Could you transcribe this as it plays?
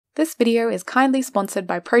This video is kindly sponsored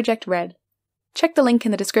by Project Red. Check the link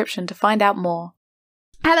in the description to find out more.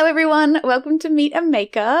 Hello everyone, welcome to Meet a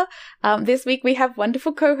Maker. This week we have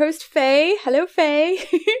wonderful co-host Faye. Hello Faye.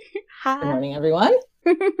 Hi. Good morning everyone.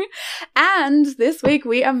 And this week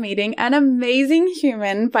we are meeting an amazing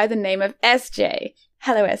human by the name of SJ.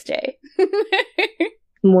 Hello SJ.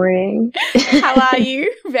 Morning. How are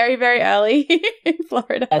you? Very, very early in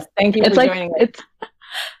Florida. Yes, thank you for joining us.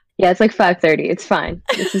 It's like 5:30. It's fine.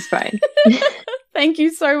 This is fine. Thank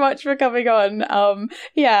you so much for coming on.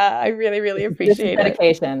 I really appreciate this is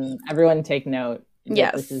dedication. Everyone take note.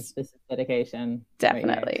 Yes. This is dedication.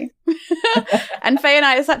 Definitely. Right. And Faye and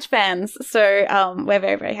I are such fans, so we're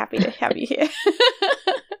very, very happy to have you here.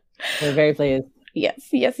 We're very pleased.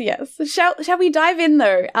 Yes. Shall we dive in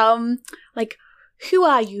though? Who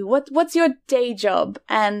are you? What's your day job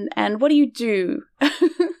and what do you do?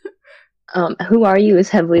 Who are you is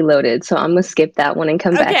heavily loaded, so I'm gonna skip that one and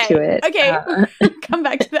come back to it. Okay, come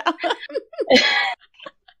back to that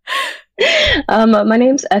one. My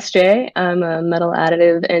name's SJ. I'm a metal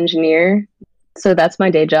additive engineer. So that's my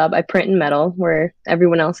day job. I print in metal, where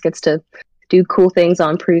everyone else gets to do cool things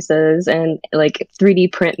on Prusas and like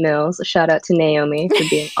 3D print mills. Shout out to Naomi for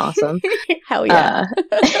being awesome. Hell yeah.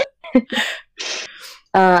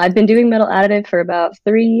 I've been doing metal additive for about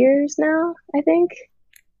 3 years now, I think.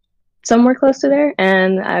 Somewhere close to there.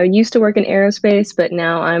 And I used to work in aerospace, but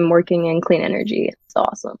now I'm working in clean energy. It's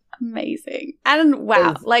awesome. Amazing. And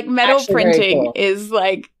wow, like metal printing is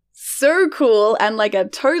like so cool and like a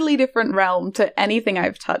totally different realm to anything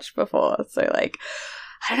I've touched before. So like,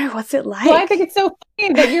 I don't know, what's it like? Well, I think it's so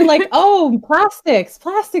funny that you're like, oh, plastics,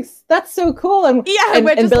 that's so cool. And yeah, and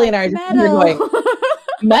Billy and I are just going,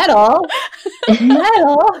 metal?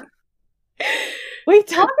 What are you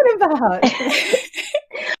talking about?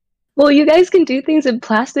 Well, you guys can do things in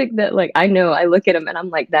plastic that, like, I know I look at them and I'm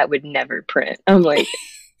like, that would never print. I'm like,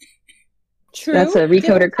 true. That's a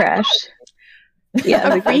recoder crash.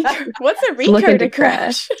 Yeah. What's a recoder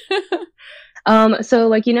crash? So,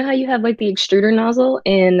 like, you know how you have, like, the extruder nozzle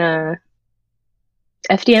in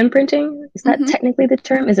FDM printing? Is that technically the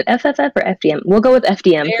term? Is it FFF or FDM? We'll go with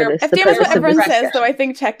FDM for this. FDM is what everyone says, though I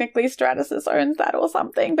think technically Stratasys owns that or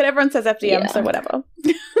something. But everyone says FDM, so whatever.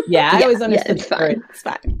 Yeah, I always understood. It's fine. It's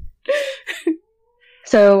fine.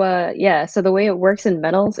 So, so the way it works in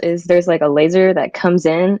metals is there's like a laser that comes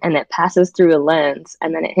in and it passes through a lens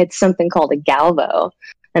and then it hits something called a galvo.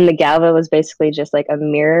 And the galvo is basically just like a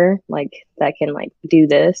mirror, like that can like do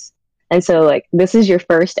this. And so like this is your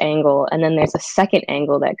first angle and then there's a second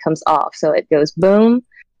angle that comes off. So it goes boom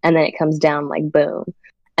and then it comes down like boom.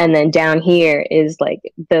 And then down here is like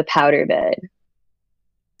the powder bed.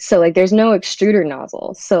 So like there's no extruder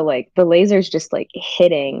nozzle. So like the laser's just like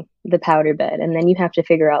hitting the powder bed. And then you have to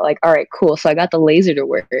figure out like, all right, cool. So I got the laser to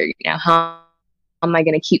work. Now how am I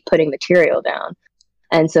going to keep putting material down?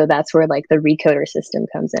 And so that's where like the recoder system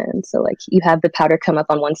comes in. So like you have the powder come up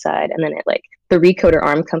on one side and then it like the recoder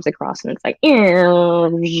arm comes across and it's like,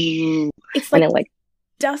 it's like, and it like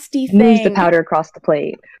dusty thing. Moves the powder across the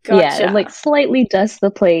plate. Gotcha. Yeah, it like slightly dusts the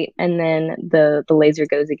plate and then the laser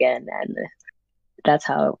goes again and that's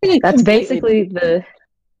basically the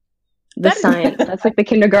science. That's like the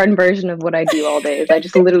kindergarten version of what I do all day. Is I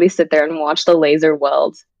just literally sit there and watch the laser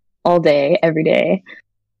weld all day, every day.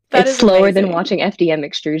 It's slower amazing. than watching FDM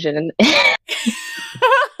extrusion. But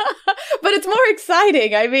it's more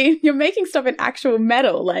exciting. I mean, you're making stuff in actual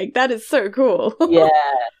metal. Like, that is so cool. Yeah.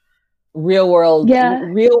 Real world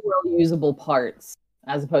usable parts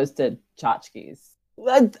as opposed to tchotchkes.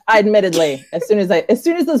 Admittedly, as soon as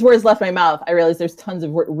those words left my mouth, I realized there's tons of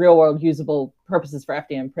real world usable purposes for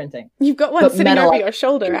FDM printing. You've got one sitting over your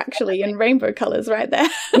shoulder, actually, in rainbow colors, right there.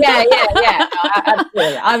 Yeah,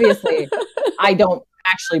 absolutely. Obviously, I don't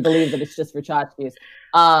actually believe that it's just for tchotchkes,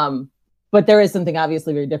 but there is something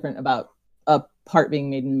obviously very different about a part being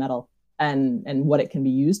made in metal and what it can be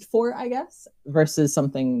used for, I guess, versus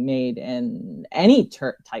something made in any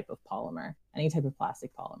type of polymer, any type of plastic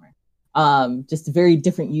polymer. Just very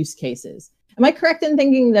different use cases. Am I correct in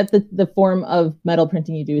thinking that the form of metal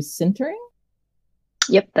printing you do is sintering?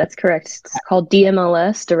 Yep, that's correct. It's called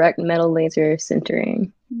DMLS, direct metal laser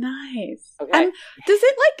sintering. Nice. Okay. And does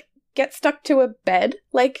it like get stuck to a bed?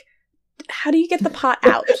 Like, how do you get the part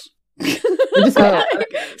out?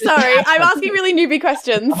 Sorry, I'm asking really newbie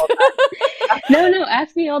questions. No,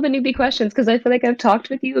 ask me all the newbie questions because I feel like I've talked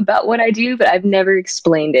with you about what I do, but I've never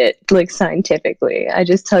explained it like scientifically. I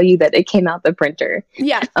just tell you that it came out the printer.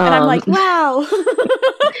 Yeah, and I'm like, wow.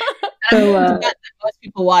 So most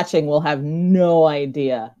people watching will have no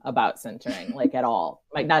idea about sintering, like at all.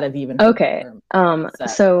 Might not have even heard okay. the term.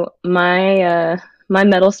 So my my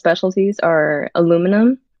metal specialties are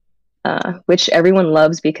aluminum, which everyone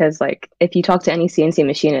loves because, like, if you talk to any CNC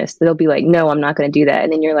machinist, they'll be like, "No, I'm not going to do that,"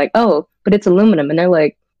 and then you're like, "Oh, but it's aluminum," and they're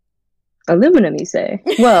like, "Aluminum, you say?"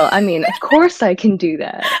 Well, I mean, of course I can do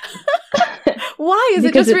that. Why is it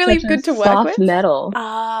Because just it's really such a good to work soft with? metal.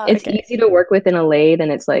 Ah, It's okay. easy to work with in a lathe,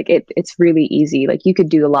 and it's like it's really easy. Like you could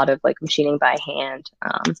do a lot of like machining by hand.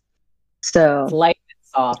 So It's light and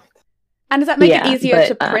soft. And does that make it yeah, easier but,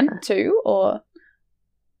 to print too, or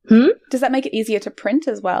does that make it easier to print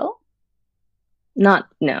as well? no.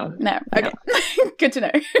 No. Okay. Good to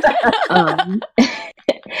know.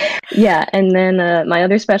 Yeah, and then my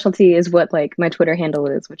other specialty is what like my Twitter handle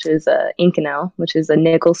is, which is Inconel, which is a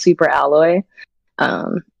nickel super alloy.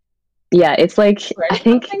 Yeah, it's like I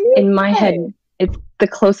think in my head it's the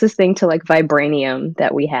closest thing to like vibranium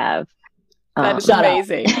that we have. That is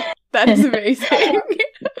amazing. That is amazing.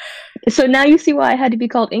 So now you see why I had to be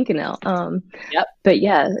called Inconel. Yep. But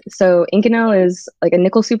yeah, so Inconel is like a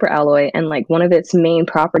nickel super alloy, and like one of its main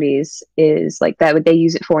properties is like that what they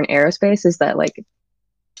use it for in aerospace is that like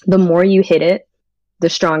the more you hit it, the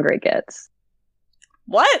stronger it gets.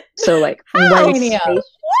 What? So like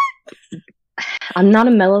I'm not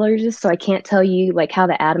a metallurgist, so I can't tell you like how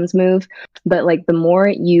the atoms move, but like the more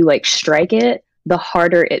you like strike it, the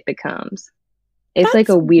harder it becomes. It's That's like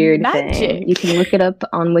a weird magic. thing. You can look it up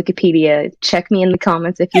on Wikipedia. Check me in the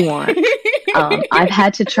comments if you want. I've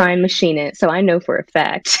had to try and machine it, so I know for a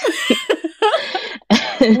fact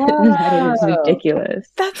that it is ridiculous.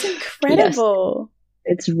 That's incredible. Yes.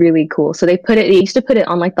 It's really cool. So they used to put it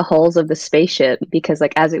on like the hulls of the spaceship because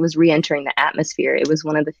like as it was re-entering the atmosphere, it was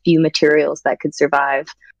one of the few materials that could survive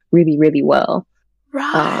really, really well.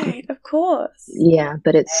 Right, of course. Yeah,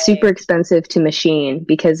 but it's super expensive to machine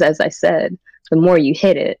because as I said, the more you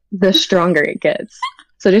hit it, the stronger it gets.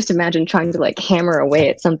 So just imagine trying to like hammer away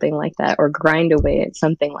at something like that or grind away at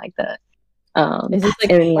something like that. Is this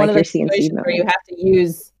like in one like of your the CNC situations mill. where you have to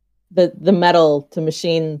use the metal to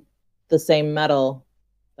machine the same metal,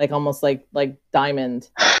 like almost like diamond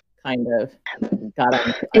kind of?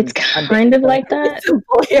 God, It's kind of like that.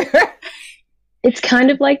 It's kind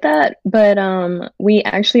of like that, but we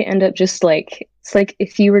actually end up just like it's like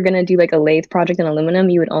if you were gonna do like a lathe project in aluminum,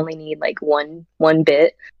 you would only need like one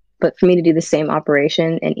bit. But for me to do the same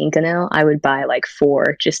operation in Inconel, I would buy like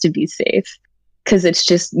 4 just to be safe. Because it's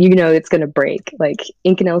just it's gonna break. Like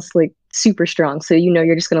Inconel's like super strong, so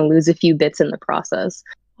you're just gonna lose a few bits in the process.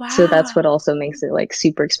 Wow. So that's what also makes it like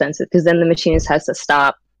super expensive. Because then the machinist has to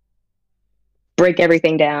stop, break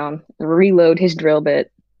everything down, reload his drill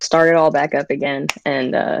bit, start it all back up again,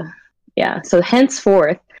 and yeah. So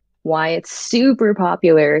henceforth, why it's super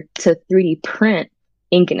popular to 3D print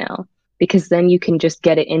Inconel, because then you can just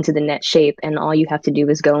get it into the net shape, and all you have to do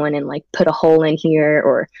is go in and like put a hole in here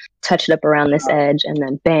or touch it up around this edge, and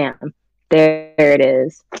then bam, there it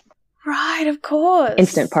is. Right, of course.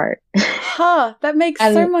 Instant part. Huh, that makes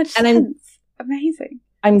so much sense. Amazing.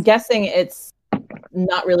 I'm guessing it's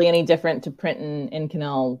not really any different to print in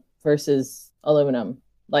Inconel versus aluminum.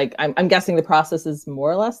 Like I'm guessing the process is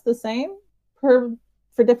more or less the same for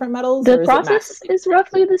different metals. The process is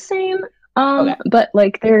roughly the same. But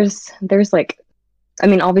like there's like, I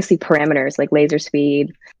mean, obviously parameters like laser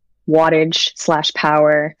speed, wattage /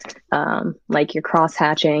 power, like your cross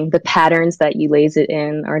hatching, the patterns that you laser it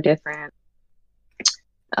in are different.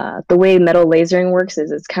 The way metal lasering works is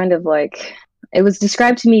it's kind of like, it was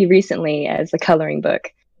described to me recently as a coloring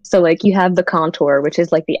book. So like you have the contour, which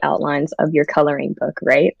is like the outlines of your coloring book,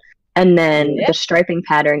 right? And then the striping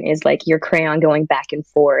pattern is like your crayon going back and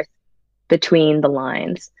forth between the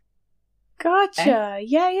lines. Gotcha. Okay.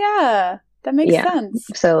 Yeah. That makes sense.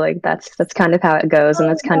 So like that's kind of how it goes, and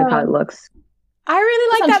that's kind of how it looks. I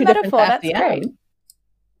really like that metaphor. That's great.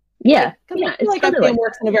 Yeah. I feel like FDM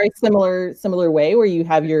works in a very similar way where you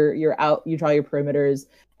have you draw your perimeters,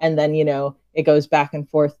 and then it goes back and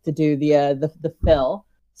forth to do the fill.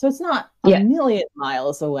 So it's not a million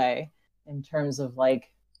miles away in terms of like,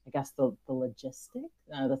 I guess the logistic.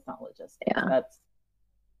 No, that's not logistic.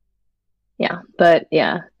 Yeah.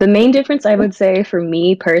 The main difference I would say for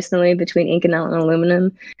me personally between Inconel and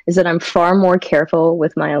aluminum is that I'm far more careful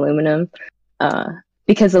with my aluminum,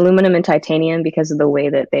 because aluminum and titanium, because of the way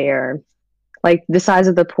that they are, like the size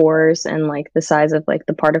of the pores and like the size of like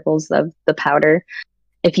the particles of the powder,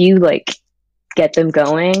 if you like get them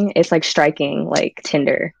going, it's like striking like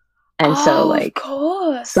tinder. And so like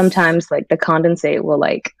sometimes like the condensate will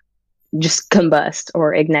like just combust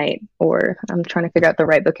or ignite, or I'm trying to figure out the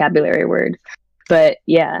right vocabulary word. But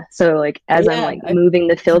yeah, so like as I'm like moving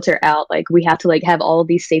the filter out, like we have to like have all of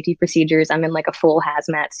these safety procedures. I'm in like a full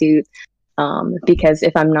hazmat suit. Because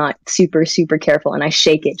if I'm not super, super careful and I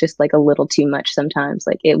shake it just like a little too much sometimes,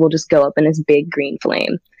 like it will just go up in this big green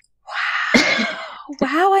flame.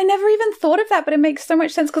 Wow, I never even thought of that, but it makes so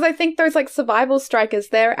much sense because I think those like survival strikers,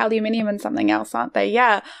 they're aluminium and something else, aren't they?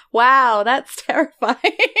 Yeah. Wow, that's terrifying.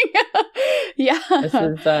 Yeah. This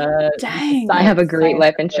is, dang. I have a great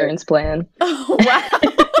life insurance plan. Oh, wow.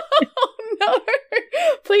 Oh, no.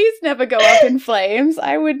 Please never go up in flames.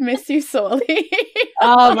 I would miss you sorely.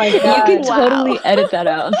 Oh my god. You could totally edit that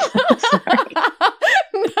out.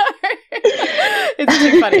 No. It's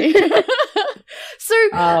too funny. So,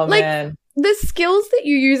 like, man. the skills that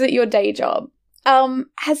you use at your day job,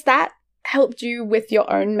 has that helped you with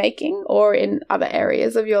your own making or in other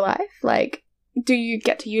areas of your life? Like, do you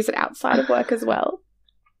get to use it outside of work as well?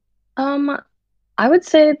 I would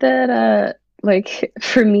say that like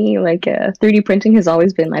for me, like 3D printing has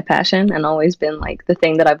always been my passion and always been like the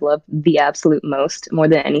thing that I've loved the absolute most, more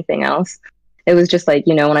than anything else. It was just like,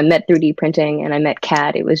 you know, when I met 3D printing and I met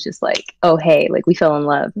CAD, it was just like, oh, hey, like we fell in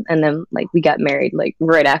love. And then like we got married like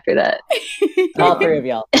right after that. All three of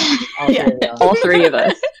y'all. All three of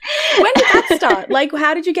us. When did that start? Like,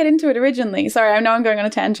 how did you get into it originally? Sorry, I know I'm going on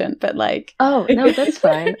a tangent, but like... Oh, no, that's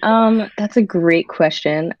fine. That's a great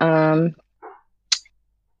question.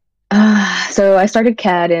 So I started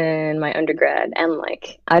CAD in my undergrad and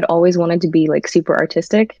like I'd always wanted to be like super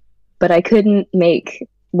artistic, but I couldn't make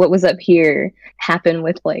what was up here happen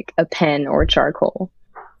with like a pen or charcoal.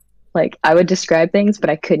 Like I would describe things, but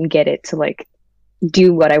I couldn't get it to like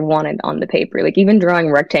do what I wanted on the paper. Like even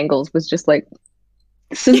drawing rectangles was just like,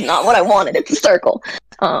 this is not what I wanted. It's a circle.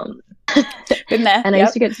 Been there. And I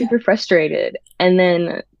used to get super frustrated. And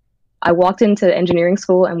then I walked into engineering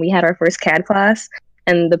school and we had our first CAD class.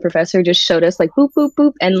 And the professor just showed us like boop, boop,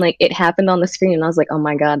 boop. And like it happened on the screen. And I was like, oh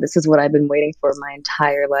my God, this is what I've been waiting for my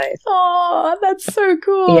entire life. Oh, that's so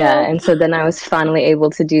cool. Yeah. And so then I was finally able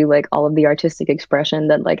to do like all of the artistic expression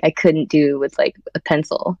that like I couldn't do with like a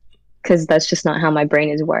pencil. Because that's just not how my brain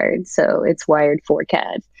is wired. So it's wired for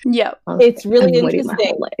CAD. Yeah. It's really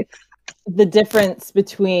interesting. The difference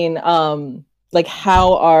between like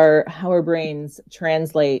how our brains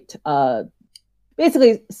translate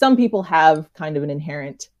basically, some people have kind of an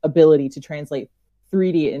inherent ability to translate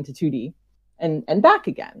 3D into 2D and back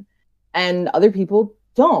again. And other people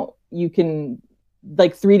don't. You can,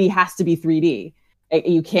 like 3D has to be 3D.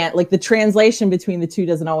 You can't, like the translation between the two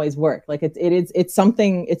doesn't always work. Like it's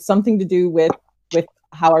something to do with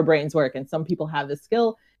how our brains work. And some people have this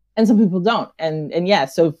skill and some people don't. And yeah,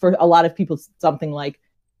 so for a lot of people, something like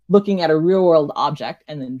looking at a real world object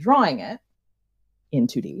and then drawing it in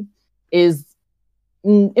 2D is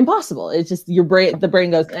impossible. It's just the brain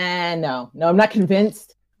goes, no, I'm not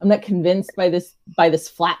convinced by this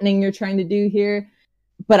flattening you're trying to do here.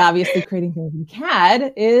 But obviously creating things in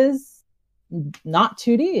CAD is not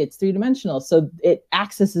 2D, it's 3-dimensional, so it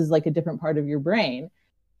accesses like a different part of your brain.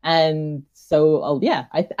 And so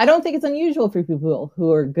I don't think it's unusual for people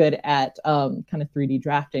who are good at kind of 3D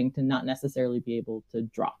drafting to not necessarily be able to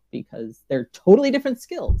draw, because they're totally different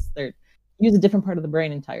skills. They use a different part of the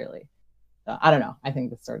brain entirely. I don't know. I think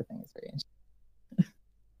this sort of thing is very interesting.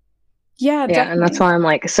 Yeah, definitely. And that's why I'm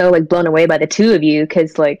like so like blown away by the two of you,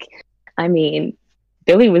 because like, I mean,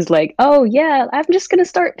 Billy was like, "Oh yeah, I'm just gonna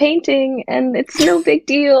start painting, and it's no big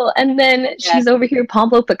deal." And then she's over here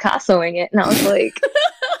Pablo Picassoing it, and I was like,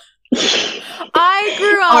 I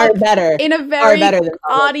grew up in a very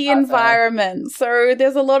arty environment, so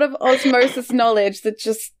there's a lot of osmosis knowledge that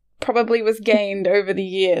just probably was gained over the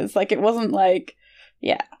years. Like it wasn't like,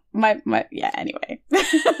 anyway.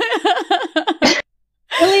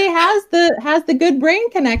 Billy has the good brain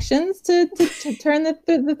connections to turn the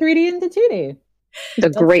 3D into 2D.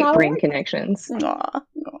 That's great brain connections.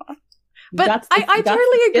 But I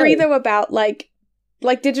totally agree though about like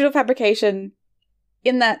digital fabrication,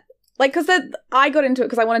 in that like, because I got into it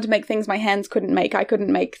because I wanted to make things my hands couldn't make. I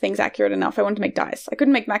couldn't make things accurate enough. I wanted to make dice. I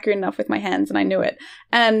couldn't make them accurate enough with my hands, and I knew it.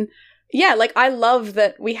 And yeah, like I love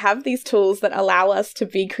that we have these tools that allow us to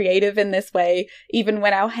be creative in this way, even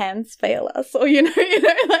when our hands fail us, or you know,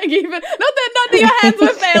 like even not that your hands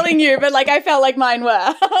were failing you, but like I felt like mine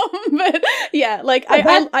were. But yeah, like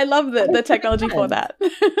I love the technology for that.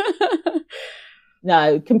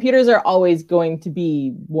 No, computers are always going to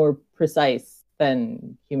be more precise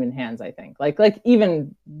than human hands, I think. Like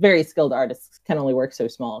even very skilled artists can only work so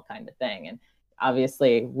small, kind of thing. And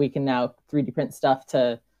obviously, we can now 3D print stuff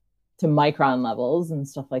to micron levels and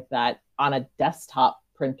stuff like that on a desktop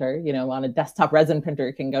printer. You know, on a desktop resin printer,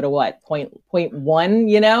 it can go to what, 0.1,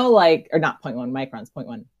 you know, like, or not 0.1 microns,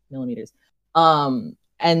 0.1 millimeters.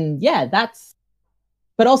 And yeah,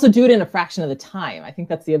 but but also do it in a fraction of the time. I think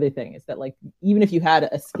that's the other thing, is that like even if you had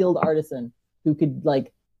a skilled artisan who could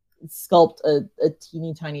like sculpt a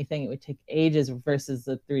teeny tiny thing, it would take ages versus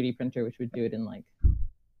a 3D printer, which would do it in like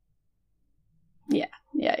yeah,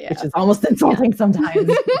 which is almost insulting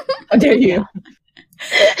sometimes. How dare you?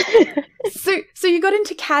 So you got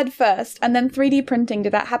into CAD first, and then 3D printing.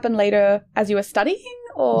 Did that happen later as you were studying,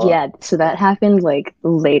 or? Yeah, so that happened like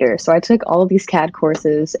later. So I took all of these CAD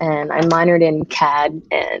courses, and I minored in CAD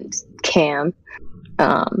and CAM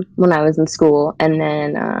when I was in school. And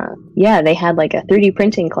then, they had like a 3D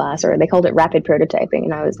printing class, or they called it rapid prototyping.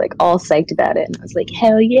 And I was like all psyched about it. And I was like,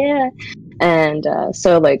 hell yeah. And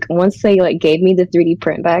so like once they like gave me the 3D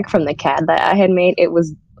print back from the CAD that I had made, it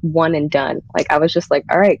was one and done. Like I was just like,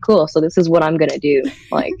 all right, cool. So this is what I'm going to do.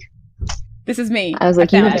 Like, this is me. I was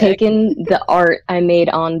like, you have taken the art I made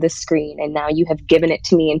on this screen, and now you have given it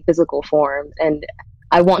to me in physical form. And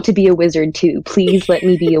I want to be a wizard too. Please let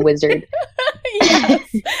me be a wizard. Yes,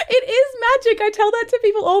 it is magic. I tell that to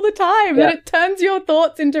people all the time. That it turns your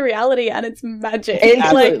thoughts into reality, and it's magic.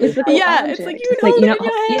 It's like, it's like you can hold it in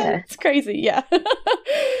your hand. Yeah. It's crazy. Yeah.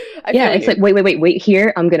 It's like wait.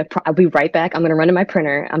 Here, I'll be right back. I'm gonna run to my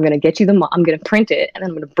printer. I'm gonna get you I'm gonna print it, and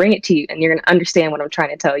then I'm gonna bring it to you, and you're gonna understand what I'm trying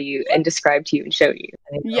to tell you and describe to you and show you.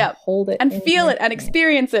 Yeah, hold it and feel it and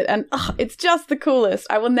experience it, and it's just the coolest.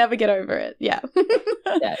 I will never get over it. Yeah.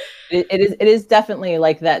 Yeah, it is definitely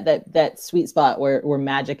like that sweet spot where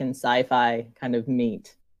magic and sci-fi kind of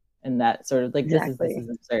meet, and that sort of like this is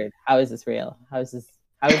absurd. How is this real? How is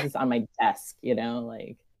this on my desk? You know,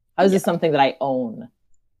 like how is this something that I own?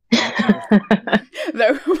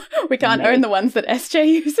 Though we can't own the ones that SJ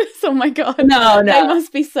uses. Oh my god! No, they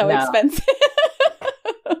must be so expensive.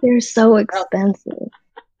 They're so expensive.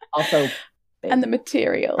 Also, and the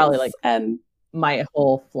materials, probably like and my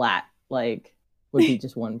whole flat like would be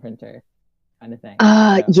just one printer kind of thing.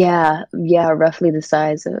 Yeah, roughly the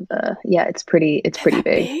size of it's pretty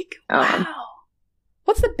big. Wow.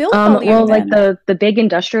 What's the build volume? Well, then? like the big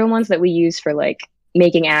industrial ones that we use for like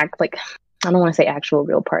making I don't want to say actual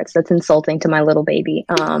real parts. That's insulting to my little baby,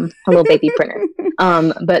 a little baby printer.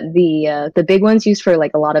 But the big ones used for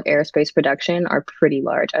like a lot of aerospace production are pretty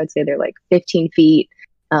large. I would say they're like 15 feet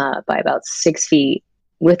by about 6 feet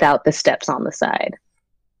without the steps on the side.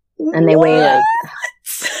 And they weigh like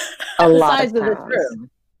a lot of pounds.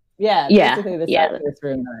 Yeah, basically the size of this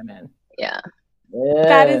room that I'm in. Yeah.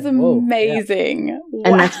 That is amazing. Yeah. Wow.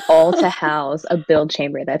 And that's all to house a build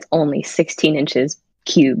chamber that's only 16 inches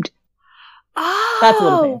cubed. Oh, that's a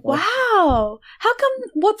little painful. Wow. How come,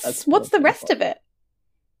 what's the rest of it?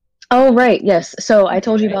 Oh, right. Yes. So I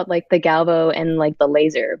told you about like the Galvo and like the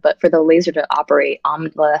laser, but for the laser to operate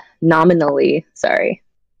nominally, sorry,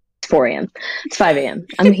 it's 4 a.m. It's 5 a.m.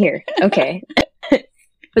 I'm here. Okay.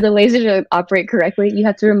 For the laser to operate correctly, you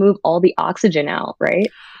have to remove all the oxygen out, right?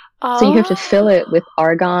 Oh. So you have to fill it with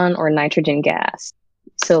argon or nitrogen gas.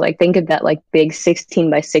 So like think of that like big 16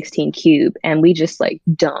 by 16 cube, and we just like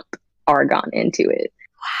dump argon into it.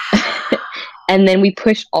 Wow. And then we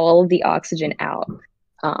push all of the oxygen out.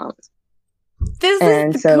 This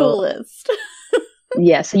is the coolest.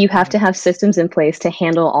 Yeah, so you have to have systems in place to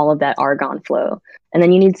handle all of that argon flow. And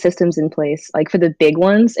then you need systems in place, like for the big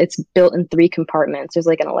ones, it's built in 3 compartments. There's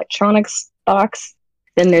like an electronics box,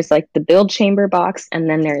 then there's like the build chamber box, and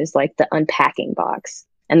then there's like the unpacking box.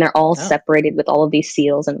 And they're all separated with all of these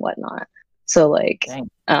seals and whatnot. So like,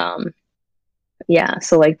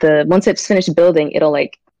 so like once it's finished building, it'll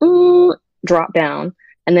like drop down,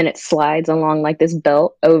 and then it slides along like this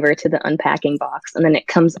belt over to the unpacking box, and then it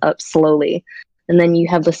comes up slowly. And then you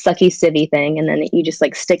have the sucky sievy thing, and then you just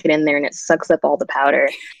like stick it in there, and it sucks up all the powder.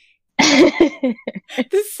 The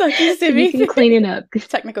sucky sievy. You can clean it up.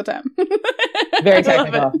 Technical term. Very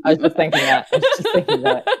technical. I was just thinking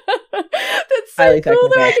that. That's so highly cool technical.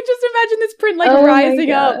 Though I can just imagine this print like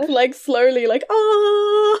rising up like slowly, like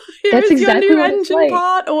here's exactly your new engine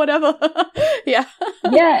part or whatever. Yeah,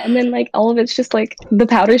 and then like all of it's just like the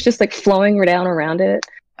powder's just like flowing down around it.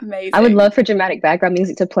 Amazing. I would love for dramatic background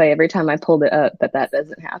music to play every time I pulled it up, but that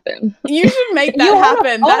doesn't happen. You should make that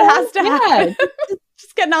happen. That has to happen.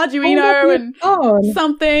 Just get an Arduino and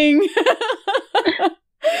something.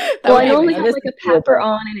 Well, I only have like a papper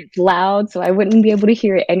on, and it's loud, so I wouldn't be able to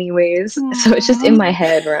hear it anyways. Aww. So it's just in my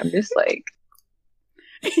head where I'm just like,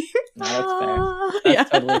 no, that's fair. That's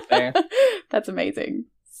totally fair. That's amazing.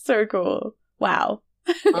 So cool. Wow.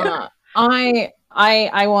 I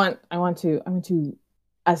want to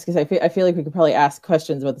ask, because I feel like we could probably ask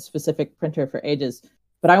questions about the specific printer for ages,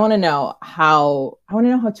 but I want to know how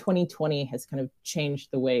 2020 has kind of changed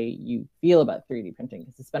the way you feel about 3D printing,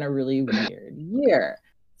 because it's been a really weird year.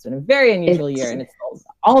 It's been a very unusual year, and it's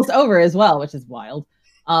almost over as well, which is wild.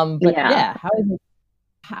 But yeah,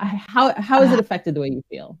 how has it affected the way you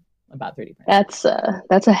feel about 3D printing?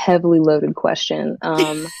 That's a heavily loaded question.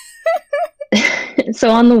 So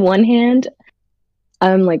on the one hand,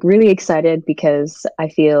 I'm like really excited because I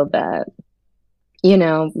feel that, you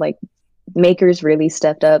know, like makers really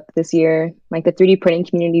stepped up this year. Like the 3D printing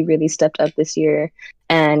community really stepped up this year.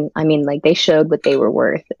 And I mean, like they showed what they were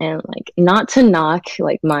worth. And like, not to knock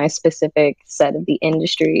like my specific set of the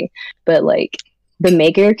industry, but like the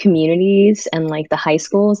maker communities and like the high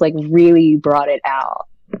schools like really brought it out.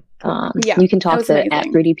 You can talk to at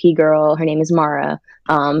 3DP girl. Her name is Mara.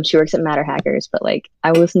 She works at Matter Hackers, but like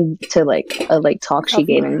I listened to like a talk she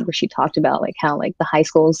gave where she talked about like how like the high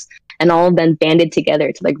schools and all of them banded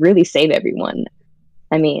together to like really save everyone.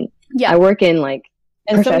 I mean, I work in like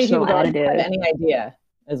professional additive. Have any idea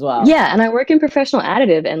as well? Yeah, and I work in professional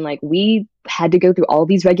additive, and like we had to go through all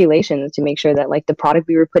these regulations to make sure that like the product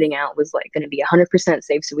we were putting out was like going to be 100%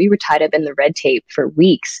 safe. So we were tied up in the red tape for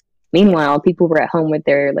weeks. Meanwhile, people were at home with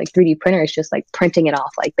their like 3D printers, just like printing it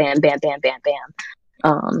off, like bam, bam, bam, bam,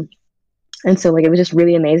 bam. And so like it was just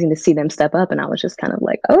really amazing to see them step up, and I was just kind of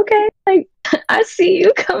like, okay, like I see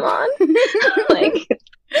you, come on, like,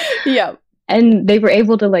 yeah. And they were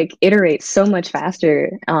able to like iterate so much faster,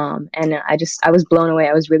 and I was blown away.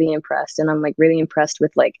 I was really impressed, and I'm like really impressed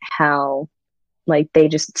with like how like they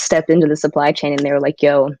just stepped into the supply chain and they were like,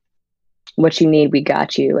 yo, what you need, we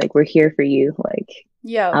got you. Like we're here for you. Like.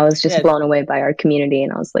 Yeah, I was just blown away by our community,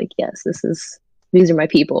 and I was like, yes, these are my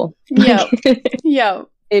people. Yeah, yeah.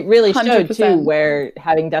 It really 100%. Showed too where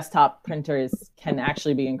having desktop printers can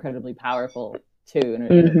actually be incredibly powerful too in a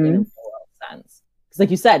real world sense. Because like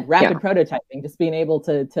you said, rapid prototyping, just being able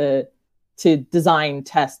to design,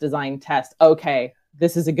 test. Okay,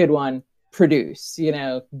 this is a good one. Produce,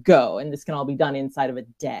 go, and this can all be done inside of a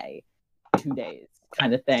day, 2 days,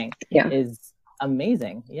 kind of thing. Is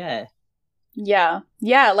amazing. Yeah,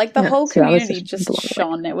 like the whole community just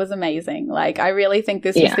shone. It was amazing. Like I really think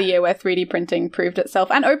this was the year where 3D printing proved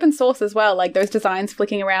itself, and open source as well, like those designs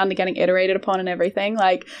flicking around and getting iterated upon and everything.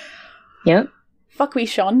 Like fuck, we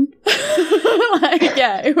shone. Like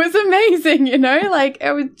it was amazing, like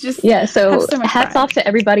it was just so hats off to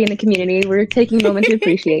everybody in the community. We're taking a moment to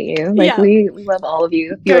appreciate you. Like we love all of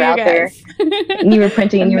you. You're out there and you were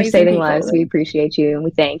printing and you were saving lives. We appreciate you and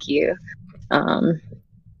we thank you.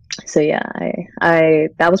 So I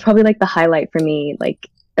that was probably like the highlight for me, like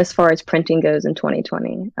as far as printing goes in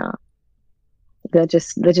 2020. That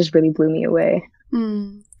just really blew me away.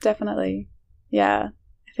 Definitely, yeah.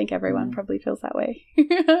 I think everyone probably feels that way.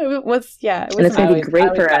 It was and it's gonna be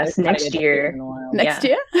great for us next year. Next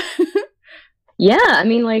year, yeah. I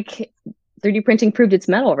mean, like 3D printing proved its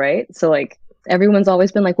mettle, right? So like. Everyone's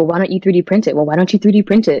always been like, well, why don't you 3D print it? Well, why don't you 3D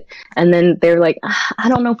print it? And then they're like, I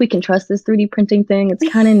don't know if we can trust this 3D printing thing. It's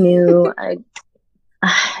kind of new. I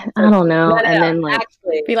don't know. No, and then like,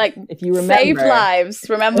 actually, be like, if you remember, saved lives.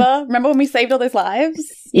 Remember when we saved all those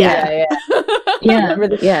lives? Yeah. So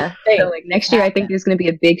like next year, I think there's going to be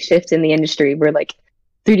a big shift in the industry where like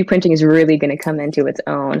 3D printing is really going to come into its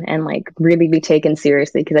own and like really be taken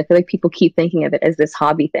seriously, because I feel like people keep thinking of it as this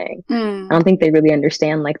hobby thing. I don't think they really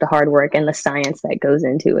understand like the hard work and the science that goes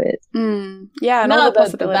into it. Yeah, and all the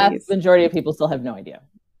possibilities. The majority of people still have no idea.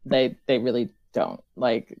 They really don't.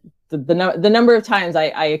 Like the number of times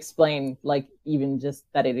I explain like even just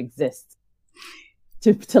that it exists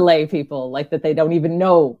to lay people, like that they don't even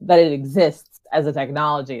know that it exists as a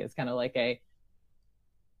technology. It's kind of like a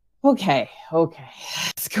Okay,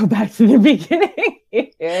 let's go back to the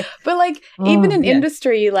beginning. But like, even in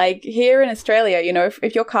industry, like here in Australia,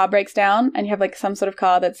 if your car breaks down and you have like some sort of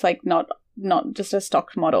car that's like not just a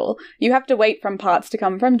stock model, you have to wait for parts to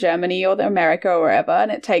come from Germany or America or wherever,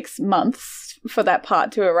 and it takes months for that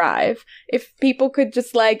part to arrive. If people could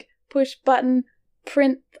just like push button,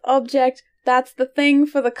 print object, that's the thing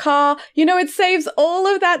for the car. It saves all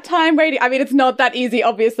of that time waiting. I mean, it's not that easy,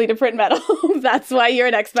 obviously, to print metal. That's why you're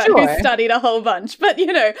an expert who studied a whole bunch. But,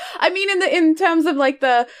 I mean, in terms of like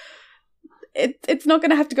it's not going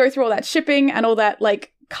to have to go through all that shipping and all that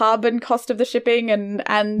like carbon cost of the shipping and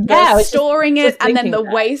the storing it and then the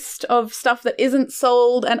waste of stuff that isn't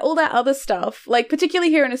sold and all that other stuff. Like, particularly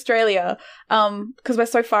here in Australia, because we're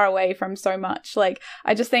so far away from so much. Like,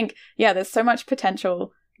 I just think, there's so much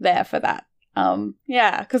potential there for that.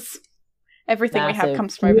 Because everything we have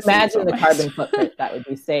comes from overseas. Imagine the carbon footprint that would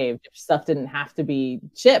be saved if stuff didn't have to be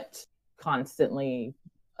shipped constantly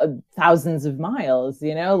thousands of miles,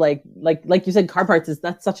 like you said, car parts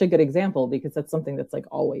that's such a good example, because that's something that's like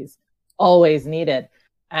always needed.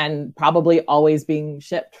 and probably always being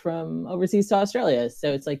shipped from overseas to Australia.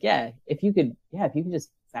 So it's like, if you could just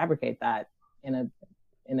fabricate that in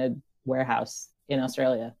a warehouse in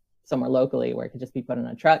Australia, somewhere locally, where it could just be put on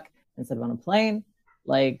a truck instead of on a plane,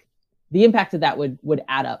 like the impact of that would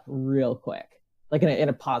add up real quick, like in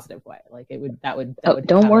a positive way. Like that would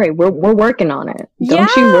don't worry, we're working on it.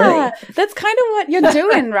 Don't you worry. That's kind of what you're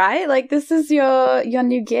doing, right? Like this is your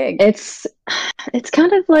new gig. It's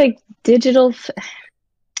kind of like digital.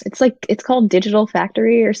 It's called Digital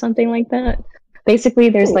Factory or something like that. Basically,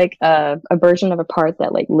 there's like a version of a part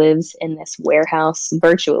that like lives in this warehouse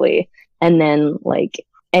virtually, and then like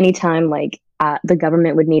anytime like the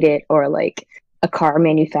government would need it, or like a car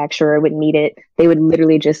manufacturer would need it, they would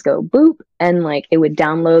literally just go boop, and like it would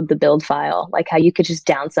download the build file, like how you could just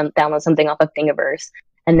download something off of Thingiverse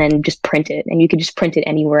and then just print it, and you could just print it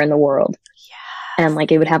anywhere in the world. And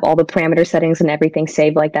like it would have all the parameter settings and everything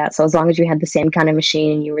saved like that. So as long as you had the same kind of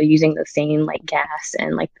machine and you were using the same like gas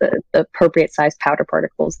and like the appropriate size powder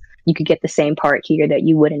particles, you could get the same part here that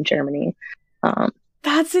you would in Germany.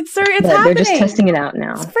 It's happening. They're just testing it out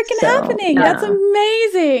now. It's freaking happening. Yeah. That's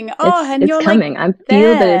amazing. And it's coming. I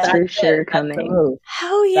feel that it's for sure coming.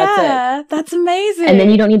 Hell yeah. That's amazing. And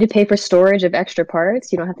then you don't need to pay for storage of extra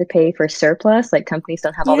parts. You don't have to pay for surplus. Like companies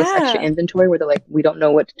don't have all this extra inventory where they're like, we don't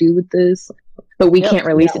know what to do with this, but we can't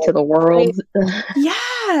release it to the world.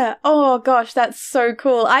 Yeah. Oh gosh, that's so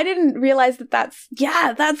cool. I didn't realize that's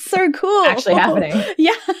so cool. Actually happening.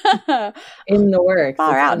 Yeah. In the works.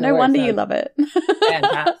 Far out. No wonder you love it.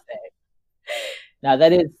 Fantastic. No,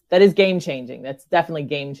 that is game changing. That's definitely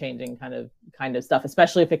game changing kind of stuff,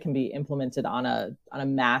 especially if it can be implemented on a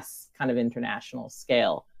mass kind of international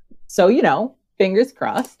scale. So, fingers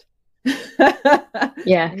crossed.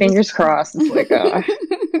 Yeah, fingers crossed. It's like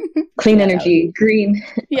clean energy, green.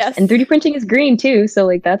 Yes. And 3D printing is green too. So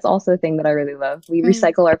like that's also a thing that I really love. We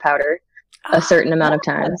recycle our powder a certain amount of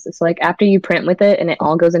times. It's like after you print with it and it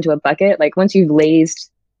all goes into a bucket, like once you've lazed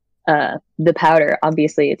the powder,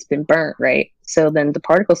 obviously it's been burnt, right? So then the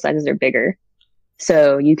particle sizes are bigger.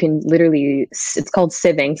 So you can literally, it's called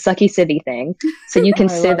sieving, sucky sievy thing. So you can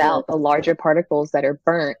sieve out the larger particles that are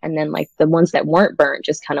burnt, and then like the ones that weren't burnt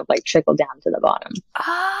just kind of like trickle down to the bottom.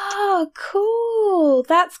 Oh, cool.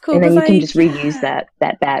 That's cool. And then you can just reuse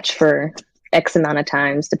that batch for X amount of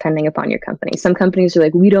times, depending upon your company. Some companies are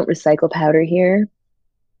like, we don't recycle powder here.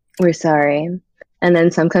 We're sorry. And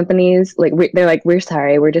then some companies, like they're like, we're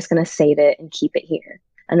sorry, we're just going to save it and keep it here.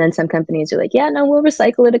 And then some companies are like, yeah, no, we'll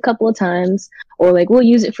recycle it a couple of times, or like we'll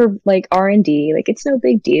use it for like R&D. Like it's no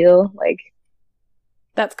big deal. Like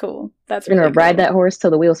that's cool. That's you're gonna ride that horse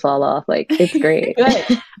till the wheels fall off. Like it's great.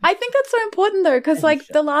 I think that's so important though, because like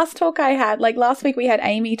the last talk I had, like last week we had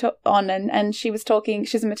Amy on, and she was talking.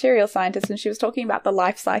 She's a material scientist, and she was talking about the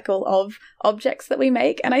life cycle of objects that we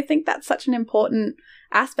make. And I think that's such an important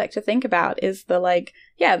aspect to think about, is the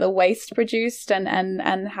the waste produced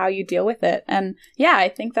and how you deal with it. And I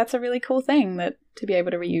think that's a really cool thing, that to be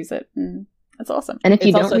able to reuse it, and that's awesome. And if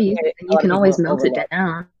you don't reuse it, you can always melt it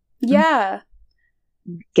down. Yeah.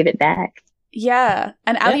 Give it back. Yeah.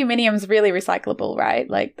 And aluminium's really recyclable, right?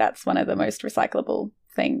 Like that's one of the most recyclable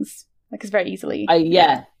things. Like it's very easily.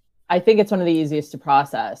 I think it's one of the easiest to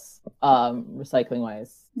process recycling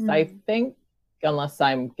wise. I think, unless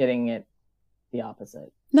I'm getting it the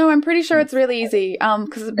opposite. No, I'm pretty sure it's really easy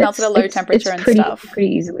because it melts at a low temperature and stuff. Pretty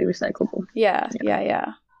easily recyclable. Yeah.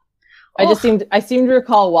 I seem to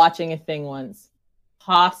recall watching a thing once,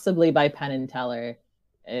 possibly by Penn and Teller,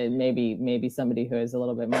 maybe somebody who has a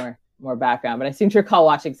little bit more background, but I seem to recall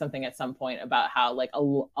watching something at some point about how like a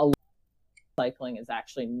recycling is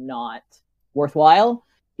actually not worthwhile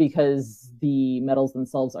because the metals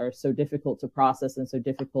themselves are so difficult to process and so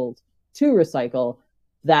difficult to recycle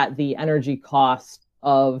that the energy cost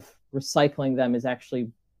of recycling them is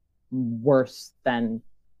actually worse than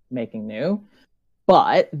making new,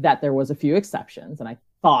 but that there was a few exceptions, and I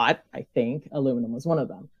think aluminum was one of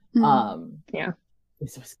them. Yeah.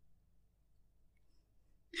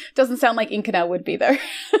 Doesn't sound like Inconel would be there.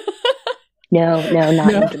 No,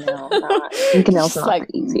 not Inconel. Inconel's not like,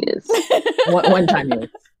 the easiest. One time use.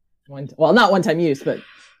 Not one time use, but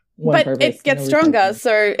it gets stronger,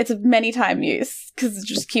 so it's a many time use because it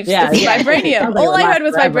just keeps vibranium. All I heard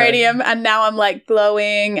was vibranium, and now I'm like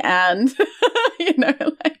glowing and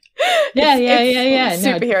like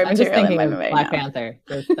superhero I'm just material thinking in my of brain Black now. Panther.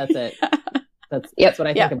 That's it. That's what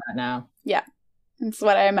I think about now. Yeah, that's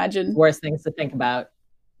what I imagine. Worse things to think about.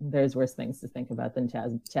 There's worse things to think about than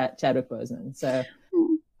Chadwick Boseman. So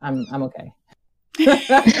I'm okay.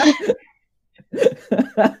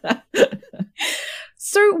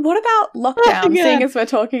 So what about lockdown, Yeah. seeing as we're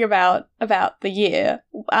talking about the year?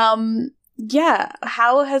 Yeah,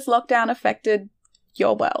 how has lockdown affected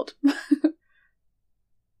your world?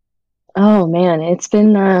 Oh man, it's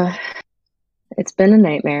been a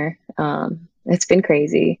nightmare. It's been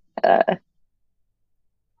crazy.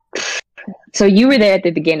 So you were there at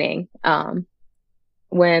the beginning,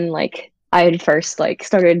 when like I had first like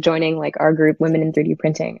started joining like our group, Women in 3D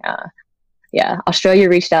Printing. Yeah, Australia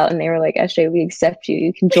reached out and they were like, "SJ, we accept you.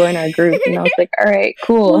 You can join our group." And I was like, "All right,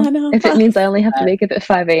 cool. One of If it us. means I only have to wake up at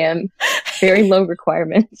 5 a.m., very low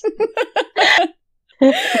requirements."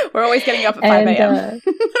 We're always getting up at 5 a.m.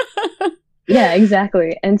 Yeah,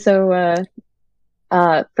 exactly. And so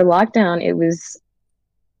for lockdown, it was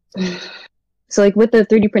so like with the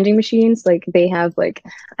 3D printing machines, like they have like,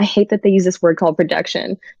 I hate that they use this word called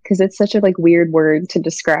production because it's such a like weird word to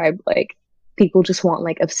describe like people just want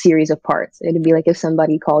like a series of parts. It'd be like if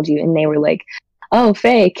somebody called you and they were like, "Oh,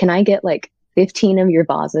 Faye, can I get like 15 of your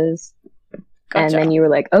vases?" And Gotcha. then you were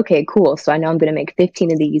like, "Okay, cool. So I know I'm going to make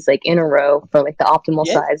 15 of these like in a row for like the optimal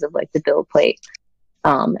size of like the build plate."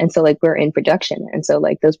 And so like we're in production. And so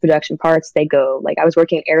like those production parts, they go like, I was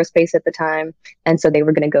working in aerospace at the time. And so they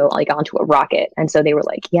were going to go like onto a rocket. And so they were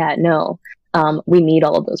like, "Yeah, no, we need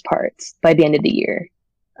all of those parts by the end of the year."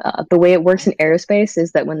 The way it works in aerospace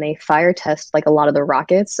is that when they fire test like a lot of the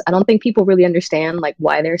rockets, I don't think people really understand like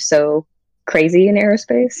why they're so crazy in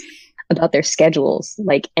aerospace about their schedules.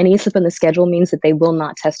 Like any slip in the schedule means that they will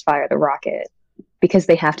not test fire the rocket because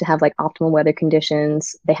they have to have like optimal weather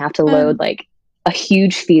conditions. They have to load like a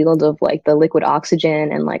huge field of like the liquid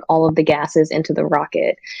oxygen and like all of the gases into the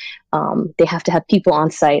rocket. They have to have people on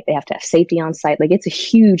site. They have to have safety on site. Like it's a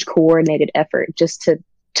huge coordinated effort just to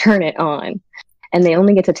turn it on. And they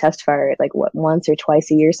only get to test fire it like what, once or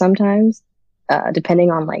twice a year sometimes,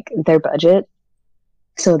 depending on like their budget.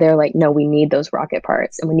 So they're like, "No, we need those rocket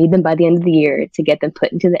parts and we need them by the end of the year to get them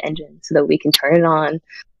put into the engine so that we can turn it on."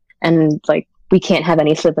 And like, we can't have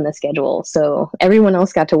any slip in the schedule. So everyone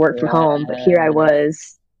else got to work from home, but here I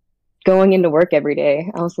was going into work every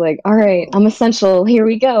day. I was like, "All right, I'm essential. Here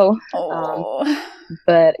we go."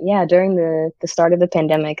 But yeah, during the start of the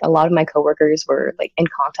pandemic, a lot of my coworkers were like in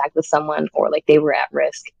contact with someone or like they were at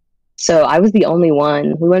risk. So I was the only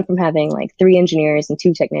one. We went from having like 3 engineers and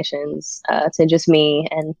 2 technicians to just me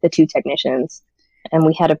and the 2 technicians. And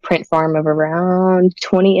we had a print farm of around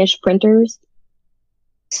 20-ish printers.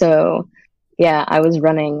 So yeah, I was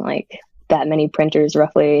running like that many printers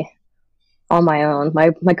roughly on my own.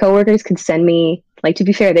 My coworkers could send me, like, to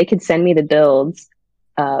be fair, they could send me the builds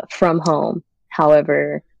from home.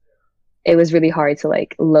 However, it was really hard to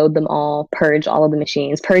like load them all, purge all of the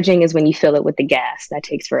machines. Purging is when you fill it with the gas. That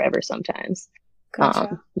takes forever sometimes.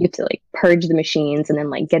 Gotcha. You have to like purge the machines and then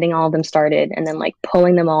like getting all of them started and then like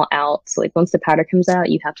pulling them all out. So like once the powder comes out,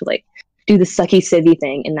 you have to like do the sucky sievy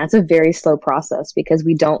thing. And that's a very slow process because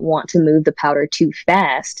we don't want to move the powder too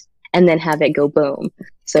fast and then have it go boom.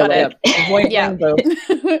 So Got like, yeah. boom.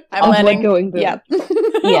 I'm learning. Going boom. Yeah.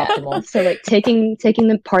 Yeah. So like taking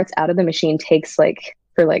the parts out of the machine takes like,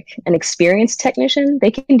 for like an experienced technician,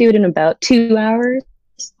 they can do it in about 2 hours,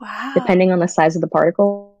 Wow. depending on the size of the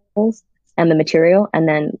particles and the material. And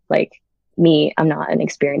then like me, I'm not an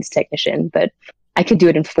experienced technician, but I could do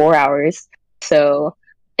it in 4 hours. So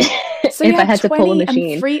So if I had to pull a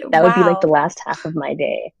machine, that would be like the wow. last half of my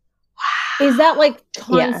day. Is that like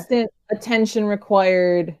constant attention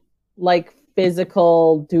required, like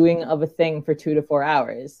physical doing of a thing for 2 to 4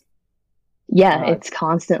 hours? Yeah, it's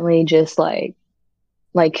constantly just like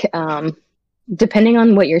depending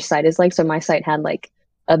on what your site is like. So my site had like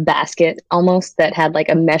a basket almost that had like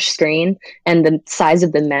a mesh screen, and the size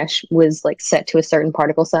of the mesh was like set to a certain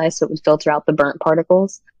particle size, so it would filter out the burnt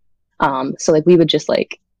particles. So like we would just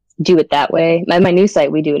like do it that way. My new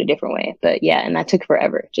site, we do it a different way, but yeah, and that took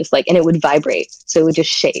forever. Just like, and it would vibrate, so it would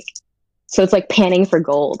just shake. So it's like panning for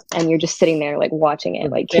gold, and you're just sitting there like watching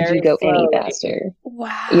it. Like, could you go any faster?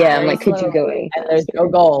 Wow. Yeah, I'm like, could you go any faster? And there's no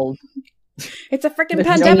gold. It's a freaking There's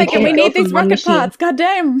pandemic, and we need these rocket machine. parts. God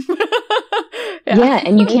damn. Yeah,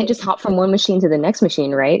 and you can't just hop from one machine to the next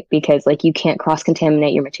machine, right? Because like you can't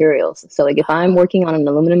cross-contaminate your materials. So like if I'm working on an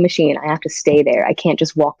aluminum machine, I have to stay there. I can't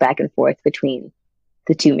just walk back and forth between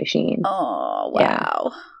the 2 machines. Oh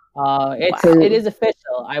wow. It is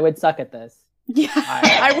official. I would suck at this. Yeah.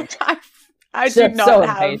 I do Just not so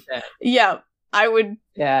have. impatient. Yeah. I would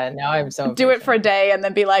Yeah, now I'm so do it for a day and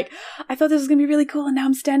then be like, I thought this was gonna be really cool, and now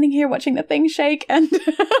I'm standing here watching the thing shake, and maybe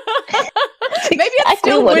it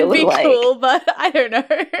still would be cool, but I don't know.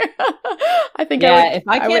 I think if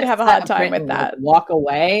I would have a hard time with that. Walk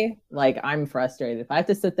away, like I'm frustrated. If I have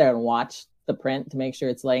to sit there and watch the print to make sure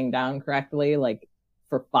it's laying down correctly, like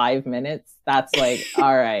for 5 minutes, that's like,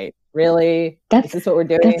 all right, really? That's Is this what we're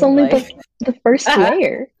doing? That's only like, the first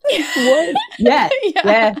layer. what? Yeah.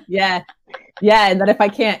 And then if I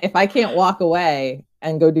can't walk away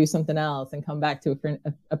and go do something else and come back to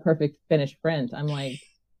a perfect finished print, I'm like,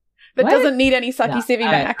 that what? doesn't need any sucky civvy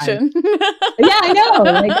action. Yeah, I know.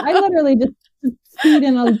 Like, I literally just feed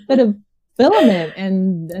in a bit of filament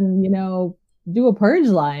and do a purge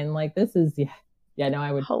line. Like, this is no,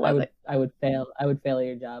 I would fail at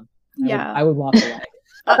your job. I would walk away.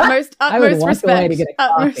 Utmost respect.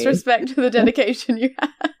 Utmost respect to the Yeah. dedication you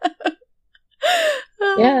had.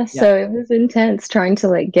 Yeah, so it was intense trying to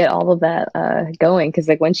like get all of that going, because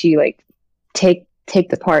like once you like take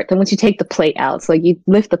the part, then once you take the plate out, so like you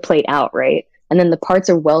lift the plate out, right, and then the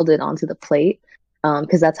parts are welded onto the plate,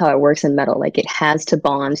 because that's how it works in metal. Like, it has to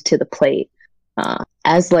bond to the plate.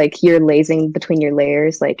 As like you're lasing between your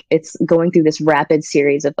layers, like it's going through this rapid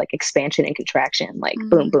series of like expansion and contraction, like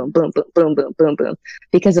boom, boom, boom, boom, boom, boom, boom, boom,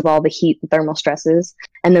 because of all the heat and thermal stresses,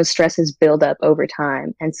 and those stresses build up over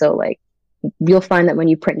time. And so like you'll find that when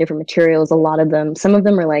you print different materials, some of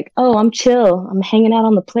them are like, oh, I'm chill, I'm hanging out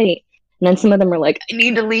on the plate. And then some of them are like, I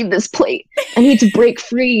need to leave this plate, I need to break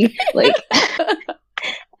free. Like,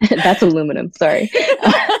 that's aluminum, sorry.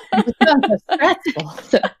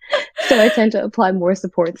 So I tend to apply more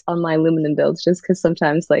supports on my aluminum builds, just because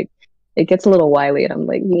sometimes like it gets a little wily, and I'm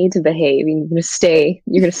like, you need to behave. You're gonna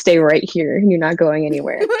stay right here, and you're not going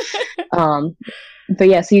anywhere. But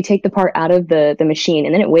yeah, so you take the part out of the machine,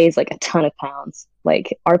 and then it weighs like a ton of pounds.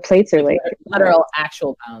 Like, our plates are like literal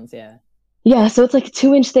actual pounds. Yeah, so it's like a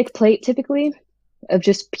 2-inch thick plate typically, of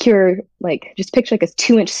just pure, like, just picture like a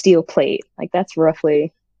 2-inch steel plate. Like, that's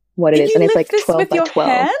roughly what it is, and it's like 12 by 12.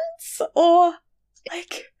 Hands, or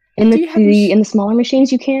like in the smaller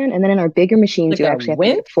machines you can, and then in our bigger machines, like, you actually have to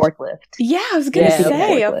get a forklift. Yeah, I was gonna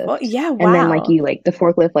say, wow. And then like the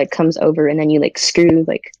forklift like comes over, and then you like screw,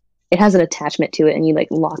 like, it has an attachment to it, and you like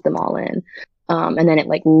lock them all in, and then it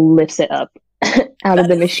like lifts it up out of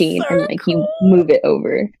the machine, and like you move it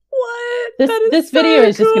over. What? This video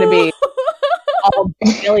is just gonna be all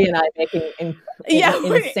Billy and I making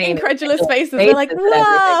insane incredulous faces. They're like,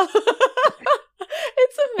 wow.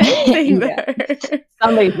 It's amazing though.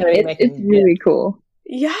 Somebody's gonna be making it's really cool.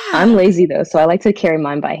 Yeah. I'm lazy though, so I like to carry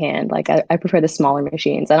mine by hand. Like, I prefer the smaller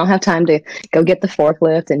machines. I don't have time to go get the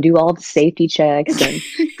forklift and do all the safety checks and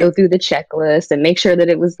go through the checklist and make sure that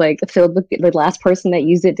it was like filled with the last person that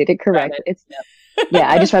used it did it correct.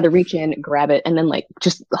 I just rather reach in, grab it, and then like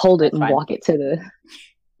just hold it and walk it to the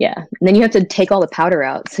and then you have to take all the powder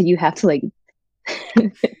out, so you have to like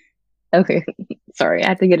okay, sorry, I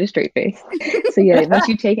have to get a straight face. So yeah, once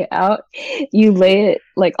you take it out, you lay it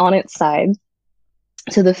like on its side.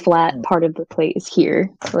 So the flat part of the plate is here.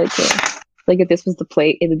 So like if this was the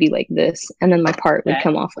plate, it would be like this, and then my part would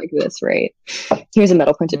come off like this, right? Here's a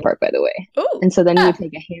metal printed part, by the way. Ooh, and so then you would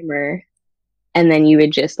take a hammer, and then you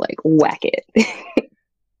would just like whack it.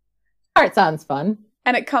 Part sounds fun.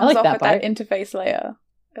 And it comes off at that interface layer.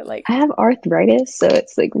 Like, I have arthritis, so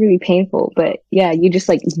it's like really painful. But yeah, you just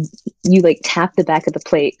like tap the back of the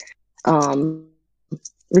plate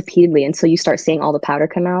repeatedly until you start seeing all the powder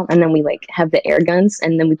come out, and then we like have the air guns,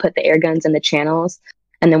 and then we put the air guns in the channels,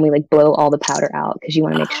 and then we like blow all the powder out, because you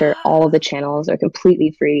want to make sure all of the channels are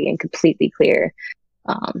completely free and completely clear.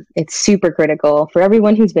 It's super critical for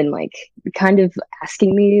everyone who's been like kind of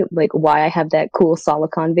asking me like why I have that cool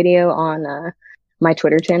Solicon video on my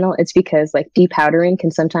Twitter channel. It's because like depowdering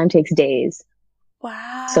can sometimes take days.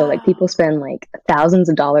 Wow. So like people spend like thousands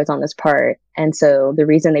of dollars on this part, and so the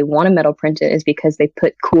reason they want to metal print it is because they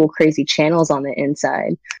put cool crazy channels on the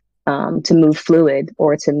inside to move fluid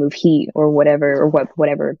or to move heat or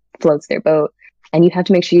whatever floats their boat. And you have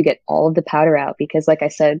to make sure you get all of the powder out, because like I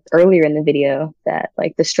said earlier in the video, that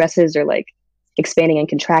like the stresses are like expanding and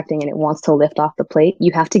contracting, and it wants to lift off the plate.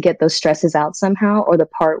 You have to get those stresses out somehow, or the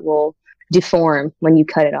part will deform when you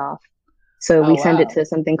cut it off. So we send it to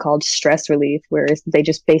something called stress relief, where they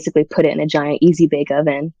just basically put it in a giant easy bake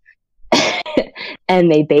oven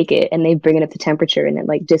and they bake it, and they bring it up to temperature, and it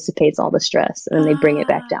like dissipates all the stress, and then they bring it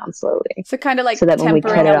back down slowly. So kind of like so that when we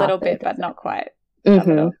cut it a little off, bit, but not quite.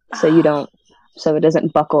 So it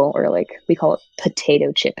doesn't buckle, or like we call it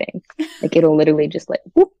potato chipping. Like it'll literally just like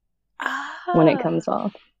whoop when it comes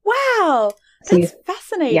off. Wow. That's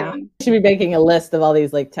fascinating. Yeah. You should be making a list of all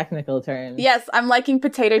these like technical terms. Yes, I'm liking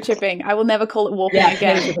potato chipping. I will never call it warping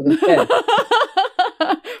again.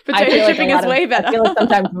 Potato chipping is way better. I feel like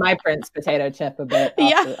sometimes my prints potato chip a bit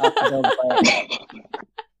off the build plate.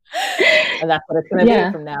 And that's what it's going to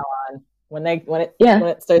be from now on. When it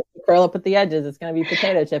starts to curl up at the edges, it's going to be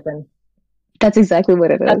potato chipping. That's exactly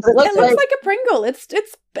what it is. That's what It looks like a Pringle. It's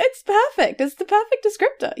perfect. It's the perfect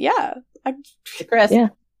descriptor. Yeah. Crisp. Yeah.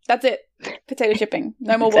 That's it. Potato chipping.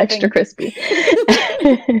 No more It's warping. extra crispy.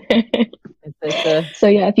 It's So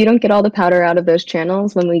yeah, if you don't get all the powder out of those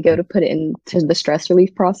channels, when we go to put it into the stress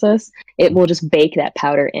relief process, it will just bake that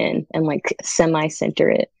powder in and like semi-center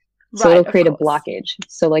it. So Right, it'll create a of course. blockage.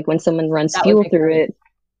 So like when someone runs That would fuel make through sense.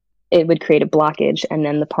 it would create a blockage, and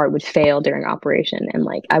then the part would fail during operation. And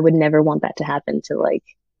like I would never want that to happen to like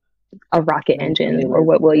a rocket Then engine somebody or would-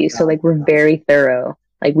 what will you. So like we're very thorough.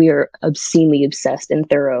 Like we are obscenely obsessed and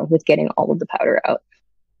thorough with getting all of the powder out.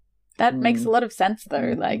 That makes a lot of sense, though.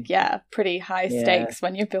 Mm. Like, yeah, pretty high Yeah. stakes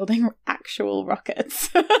when you're building actual rockets.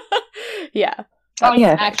 Yeah. Oh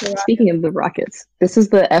yeah. Actually, Speaking of the rockets, this is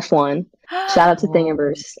the F1. Shout out to Oh.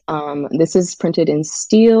 Thingiverse. This is printed in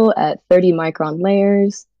steel at 30 micron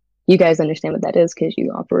layers. You guys understand what that is because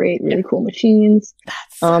you operate really cool machines.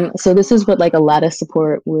 That's So this is what like a lattice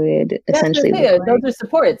support would essentially look like. those are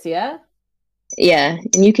supports, yeah. Yeah,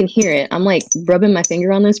 and you can hear it. I'm like rubbing my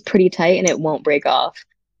finger on this pretty tight, and it won't break off.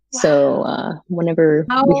 So whenever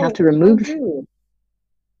we have to remove,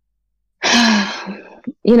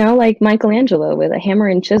 you know, like Michelangelo with a hammer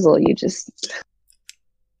and chisel, you just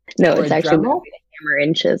no, Or it's a actually Dremel? a hammer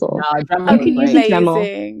and chisel. No, drum You can use a Dremel.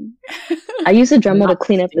 amazing. I use a Dremel to Not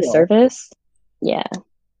clean up the steel. surface. Yeah,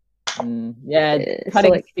 Yeah, so,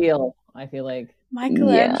 cutting like- steel. I feel like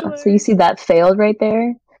Michelangelo. yeah. So you see that failed right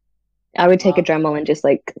there. I would take a Wow. Dremel and just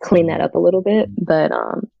like clean that up a little bit, but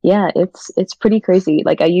yeah, it's pretty crazy.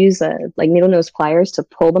 Like I use like needle nose pliers to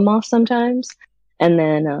pull them off sometimes, and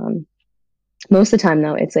then most of the time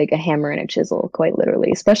though it's like a hammer and a chisel, quite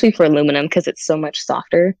literally, especially for aluminum because it's so much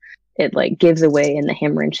softer. It like gives away in the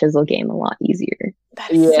hammer and chisel game a lot easier. That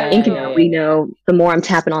is Yeah. so Inconel, cool. we know the more I'm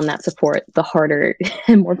tapping on that support, the harder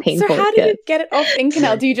and more painful So how it do you gets. get it off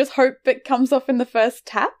Inconel? Do you just hope it comes off in the first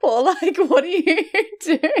tap, or like what do you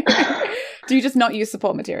do? Do you just not use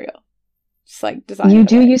support material? Just like design. You it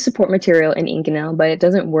do away? use support material in Inconel, but it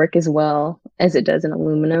doesn't work as well as it does in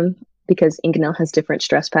aluminum because Inconel has different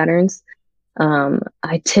stress patterns.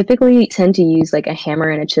 I typically tend to use like a hammer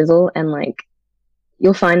and a chisel, and like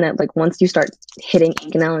you'll find that like once you start hitting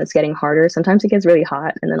Inconel and it's getting harder, sometimes it gets really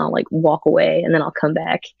hot, and then I'll like walk away, and then I'll come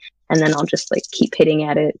back, and then I'll just like keep hitting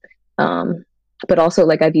at it. But also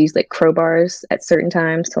like I've used like crowbars at certain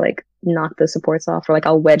times to like knock the supports off, or like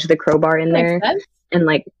I'll wedge the crowbar in there makes sense. and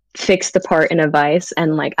like fix the part in a vise,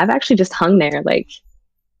 and like I've actually just hung there like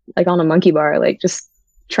on a monkey bar, like just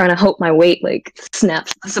trying to hope my weight like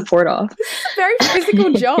snaps the support off. Very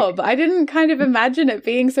physical job. I didn't kind of imagine it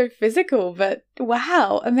being so physical, but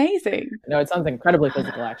wow, amazing. No, it sounds incredibly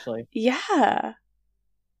physical, actually. Yeah.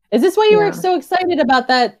 Is this why you Yeah. were so excited about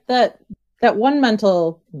that one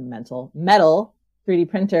metal 3D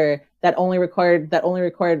printer that only required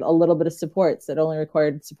a little bit of supports, that only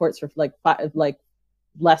required supports for like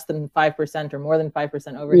less than 5% or more than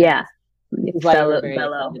 5% overhead? Yeah. This is why you were Velo. very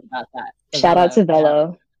excited about that. The Shout out to Velo,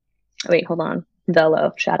 Velo. Wait, hold on.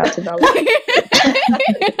 Velo. Shout out to Velo.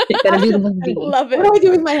 Gotta do the V. Love yeah. it. What do I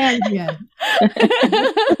do with my hands again?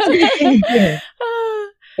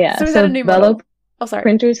 Yeah. So is that a new Velo model? Oh, sorry.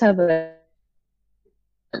 printers have a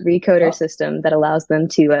recoder system that allows them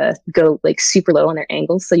to go like super low on their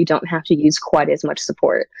angles, so you don't have to use quite as much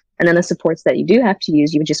support. And then the supports that you do have to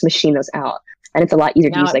use, you would just machine those out. And it's a lot easier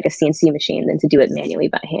to Now use like a CNC machine than to do it manually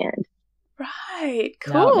by hand. Right.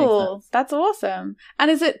 Now it makes Cool. sense. That's awesome. And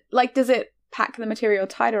is it like, does it pack the material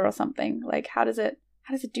tighter or something? Like, how does it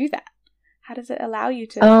do that? How does it allow you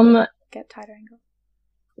to get tighter angles?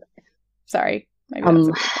 Sorry. Maybe that's a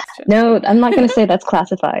good question. No, I'm not going to say that's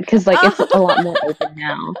classified because like it's a lot more open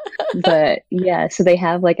now. But yeah, so they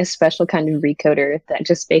have like a special kind of recoder that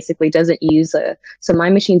just basically doesn't use so my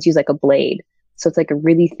machines use like a blade. So it's like a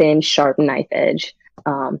really thin, sharp knife edge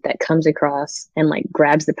that comes across and like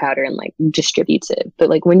grabs the powder and like distributes it. But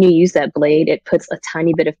like when you use that blade, it puts a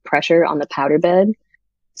tiny bit of pressure on the powder bed.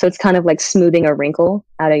 So it's kind of like smoothing a wrinkle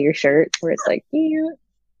out of your shirt where it's like,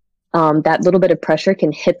 that little bit of pressure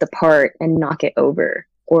can hit the part and knock it over,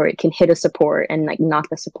 or it can hit a support and like knock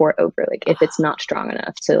the support over, like if it's not strong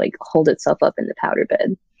enough to like hold itself up in the powder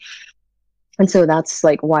bed. And so that's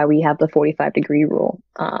like why we have the 45-degree rule,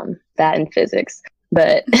 that in physics.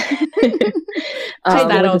 But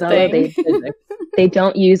that old with thing. they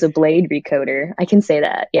don't use a blade recoder. I can say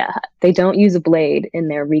that. Yeah, they don't use a blade in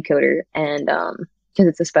their recoder, and because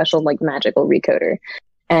it's a special like magical recoder,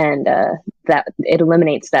 and that it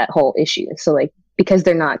eliminates that whole issue. So like because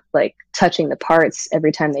they're not like touching the parts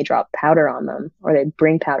every time they drop powder on them or they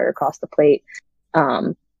bring powder across the plate,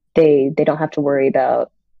 they don't have to worry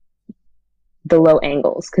about the low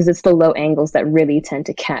angles, because it's the low angles that really tend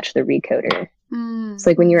to catch the recoder. It's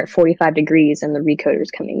like when you're at 45 degrees and the recoder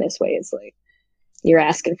is coming this way, it's like you're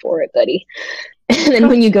asking for it, buddy. And then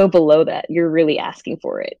when you go below that, you're really asking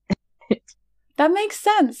for it. That makes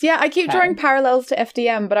sense. Yeah, I keep drawing parallels to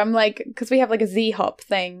FDM, but I'm like, because we have like a Z-hop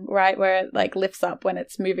thing, right, where it like lifts up when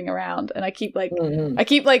it's moving around, and I keep like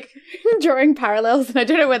drawing parallels, and I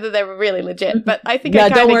don't know whether they're really legit, but I think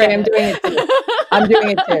don't worry, I'm doing it too. I'm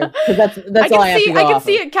doing it too, because that's all I have to go I can off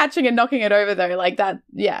see of. it catching and knocking it over though, like that.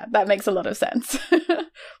 Yeah, that makes a lot of sense.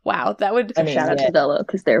 Wow, that would. Shout out to Velo,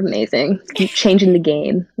 because they're amazing. Keep changing the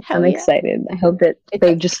game. I'm excited. I hope that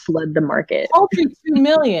they just flood the market. Ultra $2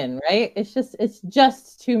 million, right? It's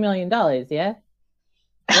just $2 million, yeah?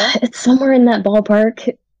 It's somewhere in that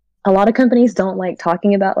ballpark. A lot of companies don't like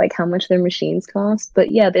talking about like how much their machines cost,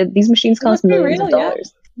 but yeah, these machines cost millions of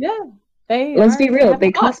dollars. Yeah. Let's be real,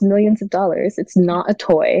 they cost millions of dollars. It's not a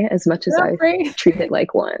toy, as much as I treat it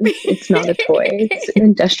like one. It's not a toy. It's an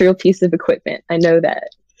industrial piece of equipment. I know that.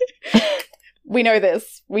 We know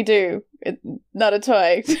this. We do. It's not a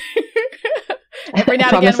toy. Every now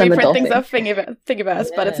and again we print things off Thingiverse,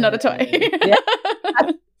 but it's not a toy. Yeah.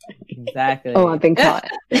 Exactly. Oh, I've been caught.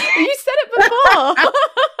 You said it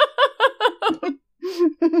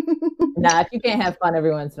before. Nah, if you can't have fun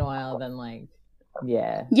every once in a while, then like,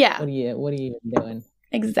 yeah. What are you doing?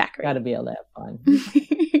 Exactly. Got to be able to have fun.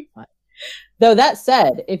 Though that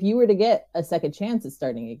said, if you were to get a second chance at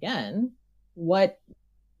starting again, what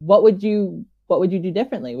would you do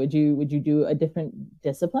differently? Would you do a different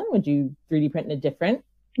discipline? Would you 3D print in a different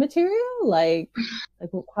material? Like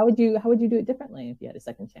how would you do it differently if you had a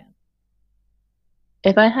second chance?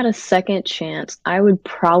 If I had a second chance, I would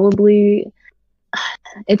probably.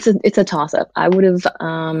 It's a toss up. I would have.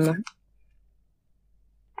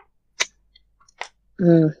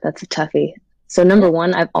 That's a toughie. So number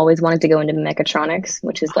one, I've always wanted to go into mechatronics,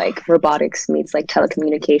 which is like robotics meets like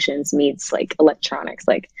telecommunications meets like electronics.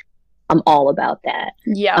 Like I'm all about that.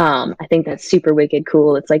 Yeah. I think that's super wicked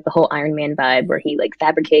cool. It's like the whole Iron Man vibe where he like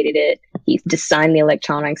fabricated it, he designed the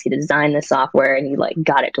electronics, he designed the software, and he like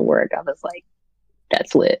got it to work. I was like,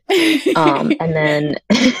 that's lit. And then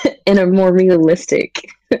in a more realistic,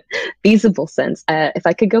 feasible sense, if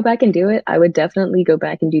I could go back and do it, I would definitely go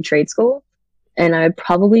back and do trade school. And I would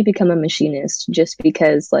probably become a machinist, just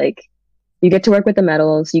because like you get to work with the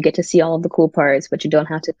metals, you get to see all of the cool parts, but you don't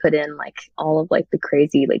have to put in like all of like the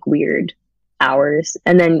crazy like weird hours.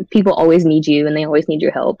 And then people always need you and they always need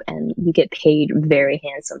your help, and you get paid very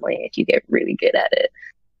handsomely if you get really good at it.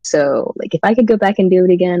 So like if I could go back and do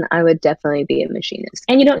it again, I would definitely be a machinist.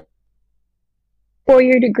 And you don't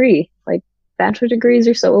 4-year degree. Like bachelor degrees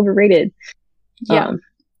are so overrated. Yeah.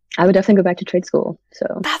 I would definitely go back to trade school.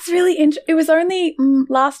 So that's really interesting. It was only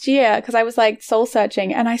last year, because I was like soul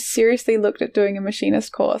searching, and I seriously looked at doing a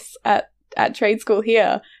machinist course at trade school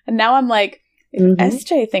here. And now I'm like, if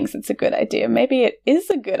SJ thinks it's a good idea, maybe it is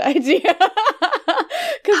a good idea.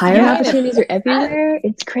 Hiring opportunities are everywhere.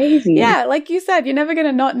 It's crazy. Yeah, like you said, you're never going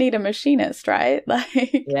to not need a machinist, right? Like,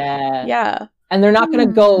 yeah. And they're not going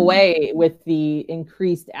to go away with the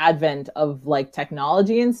increased advent of like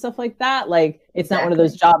technology and stuff like that. Like it's not one of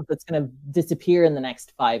those jobs that's going to disappear in the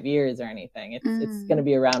next 5 years or anything. It's going to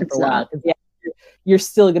be around for a while, because you're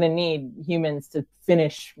still going to need humans to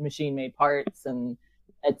finish machine made parts and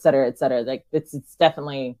et cetera, et cetera. Like it's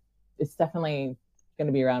definitely going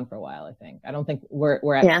to be around for a while. I think. I don't think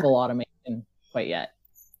we're at full automation quite yet.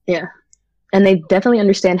 Yeah. And they definitely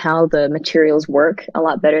understand how the materials work a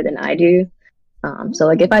lot better than I do. So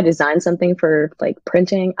like if I design something for like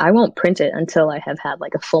printing, I won't print it until I have had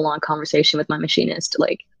like a full-on conversation with my machinist.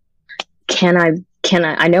 Like,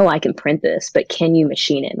 I know I can print this, but can you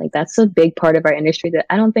machine it? Like that's a big part of our industry that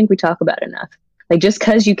I don't think we talk about enough. Like just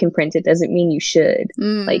because you can print it doesn't mean you should.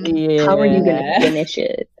 Like how are you going to finish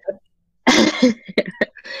it?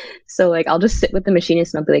 So like I'll just sit with the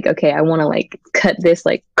machinist and I'll be like, okay, I want to like cut this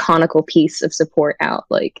like conical piece of support out.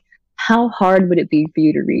 Like how hard would it be for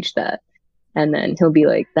you to reach that? And then he'll be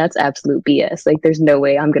like, that's absolute BS. Like, there's no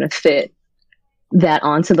way I'm going to fit that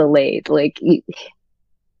onto the lathe. Like,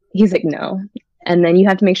 he's like, no. And then you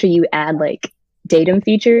have to make sure you add, like, datum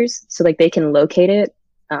features so, like, they can locate it.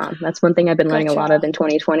 That's one thing I've been learning a lot of in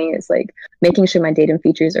 2020 is, like, making sure my datum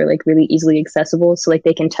features are, like, really easily accessible so, like,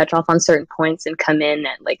 they can touch off on certain points and come in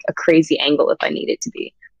at, like, a crazy angle if I need it to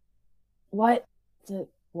be. What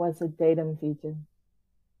was a datum feature?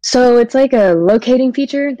 So it's like a locating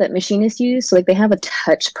feature that machinists use. So like they have a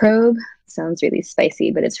touch probe. Sounds really spicy,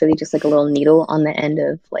 but it's really just like a little needle on the end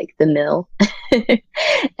of like the mill.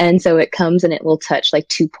 And so it comes and it will touch like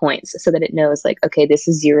 2 points so that it knows like, okay, this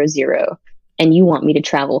is 0, 0. and you want me to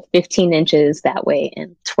travel 15 inches that way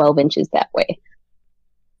and 12 inches that way.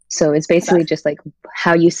 So it's basically just like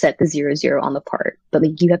how you set the 0, 0 on the part. But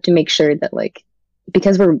like you have to make sure that like,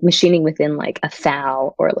 because we're machining within like a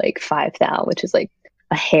thou or like 5 thou, which is like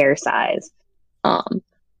a hair size,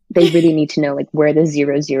 they really need to know like where the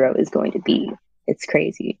 0, 0 is going to be. It's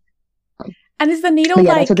crazy. And is the needle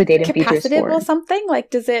like capacitive or something?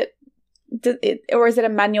 Like, does it, or is it a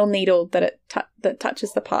manual needle that that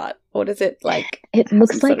touches the part, or does it like? It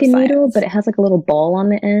looks like a needle, but it has like a little ball on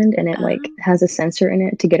the end, and it like has a sensor in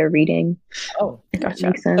it to get a reading. Oh, gotcha. That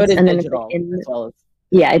makes sense. So it is and digital then as well as.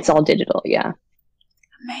 Yeah, it's all digital. Yeah.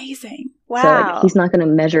 Amazing. Wow. So like, he's not going to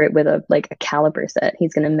measure it with a caliper set.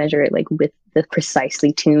 He's going to measure it like with the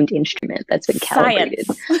precisely tuned instrument that's been calibrated.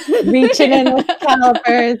 Reaching in with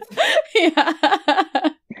calipers. Yeah.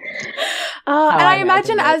 And I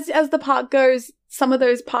imagine as the part goes, some of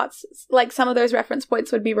those parts, like some of those reference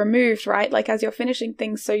points would be removed, right? Like as you're finishing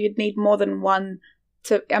things, so you'd need more than one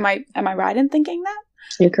to. Am I right in thinking that?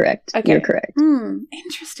 You're correct. Okay. You're correct.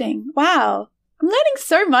 Interesting. Wow. I'm learning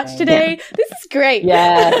so much today. Yeah. This is great.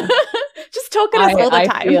 Yeah. Just talking us all the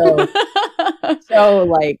time. Feel so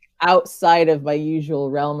like outside of my usual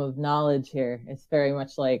realm of knowledge here. It's very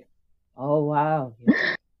much like, oh wow.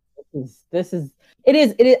 This is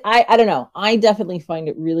I don't know. I definitely find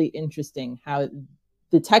it really interesting how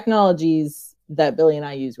the technologies that Billy and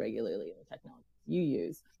I use regularly and the technologies you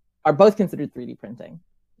use are both considered 3D printing.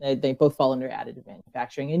 They both fall under additive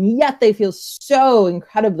manufacturing, and yet they feel so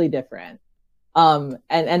incredibly different. And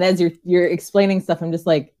as you're explaining stuff, I'm just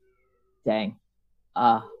like, dang,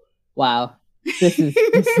 wow,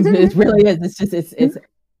 it really is.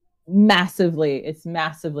 It's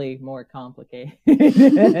massively more complicated.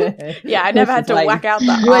 Yeah, I never had to whack out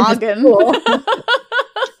the organ.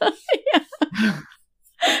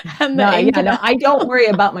 And I don't worry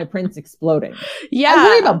about my prints exploding. Yeah, I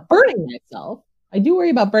worry about burning myself. I do worry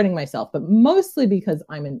about burning myself, but mostly because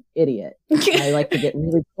I'm an idiot. I like to get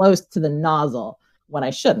really close to the nozzle when I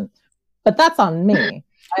shouldn't. But that's on me.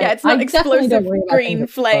 Yeah, it's not explosive green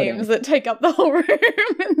flames that take up the whole room.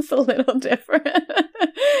 It's a little different.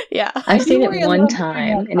 Yeah. I've seen it one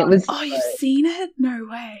time, and it was... Oh, you've seen it? No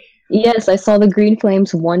way. Yes, I saw the green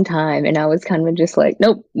flames one time, and I was kind of just like,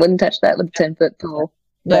 nope, wouldn't touch that with a 10-foot pole.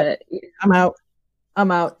 But I'm out.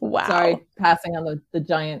 Wow. Sorry, passing on the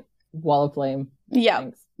giant wall of flame. Yeah.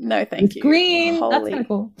 Thanks. No, thank you. Green. Holy. That's kind of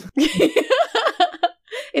cool.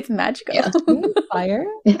 It's magical. Yeah. Fire.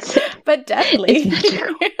 But deadly.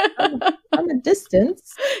 From a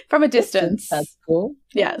distance. From a distance. That's cool.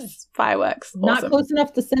 Yes. Fireworks. Not awesome. Close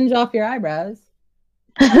enough to singe off your eyebrows.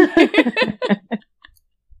 That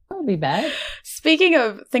would be bad. Speaking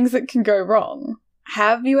of things that can go wrong,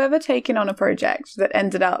 have you ever taken on a project that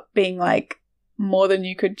ended up being like more than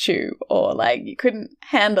you could chew, or like you couldn't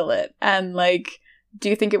handle it? And like, do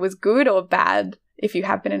you think it was good or bad, if you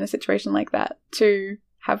have been in a situation like that, to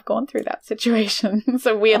have gone through that situation? It's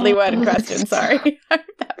a weirdly worded question, sorry.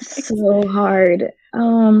 So hard.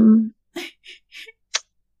 I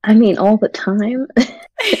mean, all the time.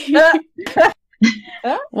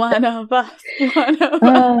 One of us.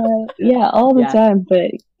 Yeah, all the time. But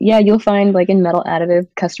yeah, you'll find like in metal additive,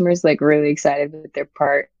 customers like really excited with their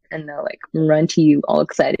part, and they'll like run to you all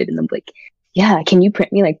excited, and they'll be like, yeah, can you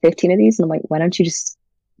print me like 15 of these? And I'm like, why don't you just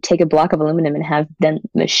take a block of aluminum and have them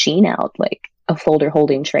machine out like a folder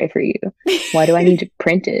holding tray for you? Why do I need to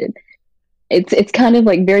print it? It's kind of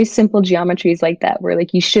like very simple geometries like that, where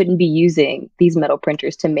like you shouldn't be using these metal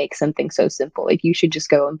printers to make something so simple. Like you should just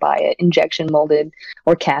go and buy it injection molded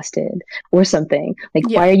or casted or something. Like,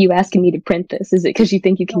 why are you asking me to print this? Is it because you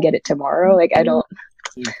think you can get it tomorrow? Like, I don't.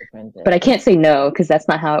 But I can't say no, because that's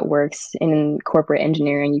not how it works in corporate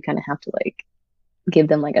engineering. You kind of have to like give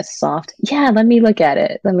them like a soft, let me look at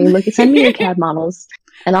it. Send me your CAD models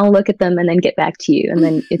and I'll look at them and then get back to you. And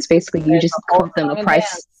then it's basically you just quote them a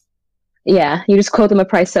price. Yeah, you just quote them a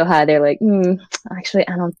price so high, they're like, actually,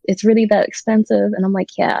 I don't, it's really that expensive. And I'm like,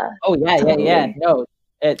 yeah. Oh, yeah, totally. Yeah. No,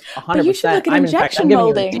 it's 100%. But you should look at injection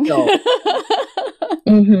molding.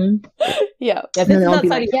 Mm-hmm. Yeah. This is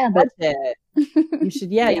outside of your budget. You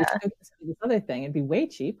should, you should go to this other thing. It'd be way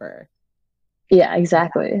cheaper. Yeah,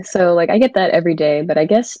 exactly. So, like, I get that every day. But I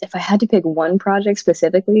guess if I had to pick one project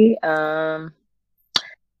specifically,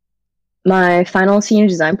 my final senior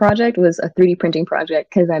design project was a 3D printing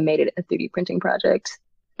project, because I made it a 3D printing project.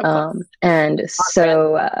 And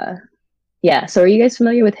so, so are you guys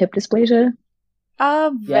familiar with hip dysplasia?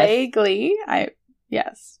 Vaguely.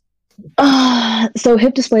 Yes. So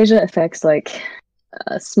hip dysplasia affects like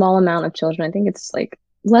a small amount of children. I think it's like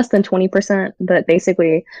less than 20%, but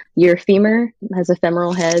basically your femur has a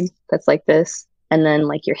femoral head that's like this, and then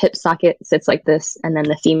like your hip socket sits like this, and then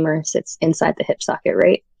the femur sits inside the hip socket,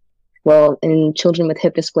 right? Well, in children with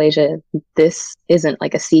hip dysplasia, this isn't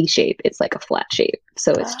like a C shape, it's like a flat shape.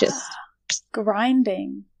 So it's just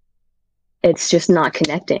grinding. It's just not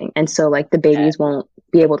connecting. And so like the babies won't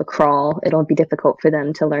be able to crawl. It'll be difficult for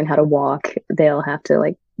them to learn how to walk. They'll have to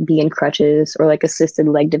like be in crutches or like assisted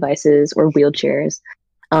leg devices or wheelchairs.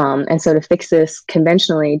 And so to fix this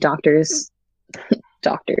conventionally, doctors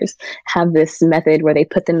have this method where they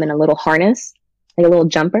put them in a little harness, like a little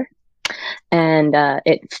jumper, and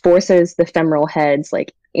it forces the femoral heads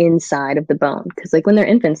like inside of the bone, because like when they're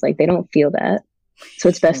infants, like they don't feel that, so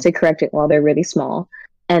it's best to correct it while they're really small.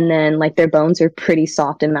 And then like their bones are pretty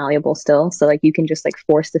soft and malleable still, so like you can just like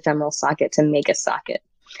force the femoral socket to make a socket.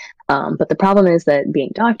 But the problem is that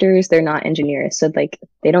being doctors, they're not engineers, so like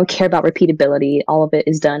they don't care about repeatability. All of it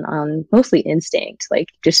is done on mostly instinct, like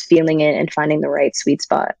just feeling it and finding the right sweet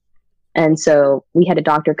spot. And so we had a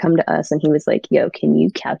doctor come to us and he was like, yo, can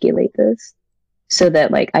you calculate this so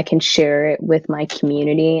that like I can share it with my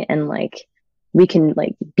community and like we can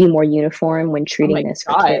like be more uniform when treating this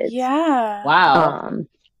for kids. Yeah. Wow.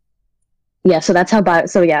 Yeah, so that's how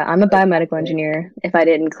I'm a biomedical engineer. If I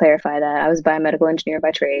didn't clarify that, I was a biomedical engineer by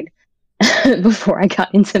trade before I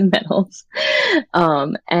got into metals.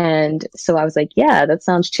 And so I was like, yeah, that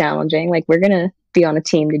sounds challenging. Like we're gonna be on a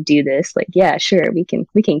team to do this. Like, yeah, sure, we can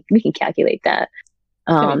calculate that.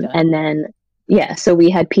 And then so we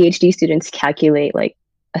had PhD students calculate like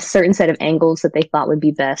a certain set of angles that they thought would be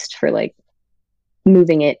best for like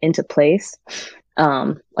moving it into place.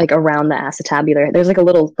 Like around the acetabular, there's like a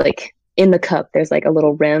little like in the cup, there's like a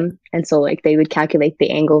little rim, and so like they would calculate the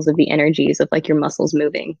angles of the energies of like your muscles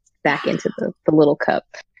moving back into the little cup.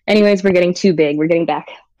 Anyways, we're getting too big. We're getting back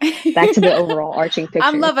to the overall arching picture.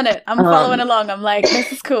 I'm loving it. I'm following along. I'm like,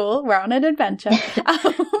 this is cool. We're on an adventure.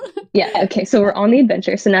 Yeah. Okay. So we're on the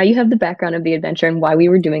adventure. So now you have the background of the adventure and why we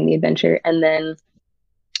were doing the adventure, and then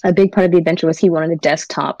a big part of the adventure was he wanted a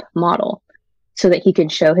desktop model so that he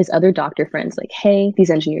could show his other doctor friends, like, hey, these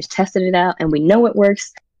engineers tested it out and we know it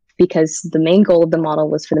works. Because the main goal of the model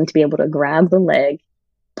was for them to be able to grab the leg,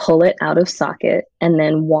 pull it out of socket, and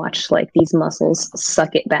then watch like these muscles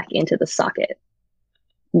suck it back into the socket.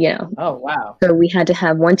 You know. Oh, wow. So we had to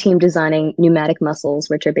have one team designing pneumatic muscles,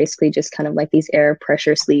 which are basically just kind of like these air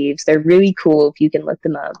pressure sleeves. They're really cool if you can look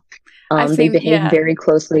them up. They behave very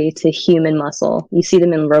closely to human muscle. You see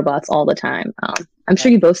them in robots all the time. I'm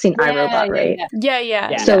sure you've both seen iRobot, right?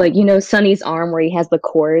 Yeah. So like, you know, Sonny's arm where he has the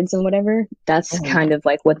cords and whatever, that's kind of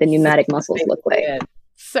like what the pneumatic muscles look like.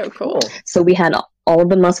 So cool. So we had all of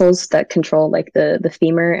the muscles that control like the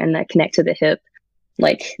femur and that connect to the hip,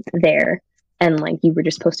 like there. And like you were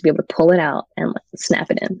just supposed to be able to pull it out and like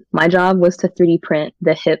snap it in. My job was to 3D print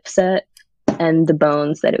the hip set and the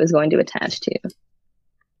bones that it was going to attach to.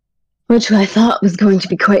 Which I thought was going to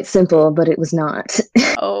be quite simple, but it was not.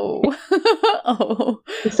 Oh.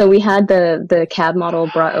 So we had the CAD model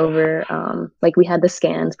brought over, like we had the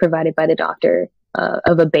scans provided by the doctor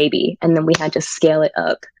of a baby, and then we had to scale it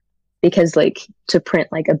up because like to print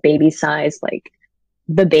like a baby size, like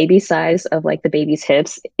the baby size of like the baby's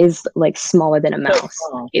hips is like smaller than a mouse.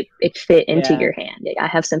 It fit into your hand. I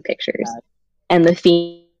have some pictures. And the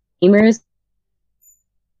femurs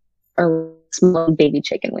are small baby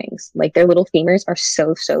chicken wings. Like their little femurs are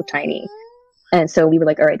so tiny. And so we were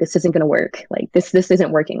like, all right, this isn't going to work. Like this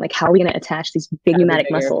isn't working. Like how are we going to attach these big pneumatic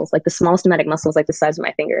muscles, like the smallest pneumatic muscles, like the size of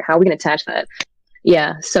my finger? How are we going to attach that?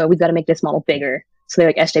 Yeah. So we've got to make this model bigger. So they're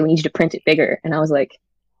like, SJ, we need you to print it bigger. And I was like,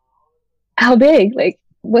 how big? Like,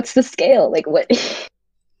 what's the scale? Like what?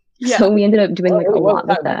 Yeah. So we ended up doing like a lot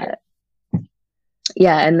with that.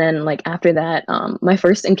 Yeah. And then like after that, my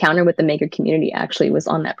first encounter with the maker community actually was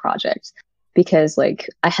on that project. Because like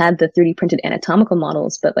I had the 3D printed anatomical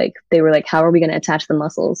models, but like they were like, how are we going to attach the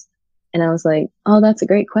muscles? And I was like, oh, that's a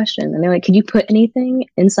great question. And they're like, could you put anything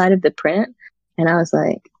inside of the print? And I was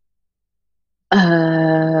like,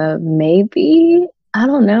 maybe. I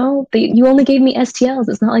don't know. You only gave me STLs.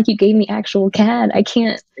 It's not like you gave me actual CAD. I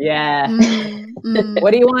can't. Yeah.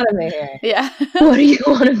 What do you want of me here? Yeah. What do you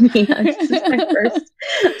want of me? This is my first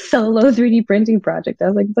solo 3D printing project. I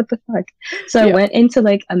was like, what the fuck? So I went into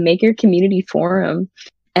like a maker community forum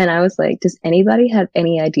and I was like, does anybody have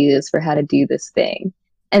any ideas for how to do this thing?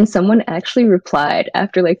 And someone actually replied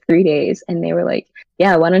after like 3 days and they were like,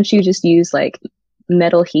 yeah, why don't you just use like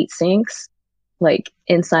metal heat sinks like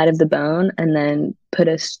inside of the bone and then put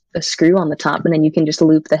a screw on the top and then you can just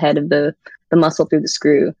loop the head of the muscle through the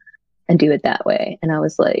screw and do it that way. And I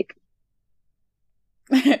was like,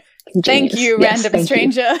 Thank you, Yes, random thank you.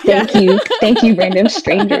 stranger. Thank you, random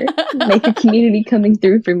stranger. Maker Community coming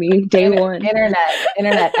through for me day one.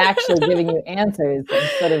 Internet actually giving you answers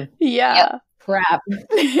instead of Yeah. crap.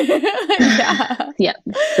 Yeah. Yeah.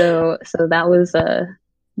 So that was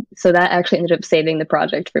so that actually ended up saving the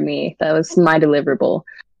project for me. That was my deliverable.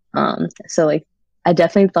 So like I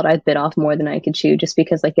definitely thought I bit off more than I could chew, just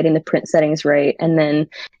because like getting the print settings right, and then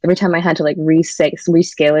every time I had to like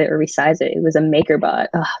rescale it or resize it, it was a MakerBot.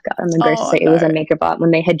 Oh god, I'm embarrassed to say it was a MakerBot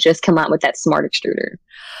when they had just come out with that smart extruder.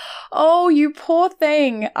 Oh, you poor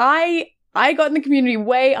thing. I got in the community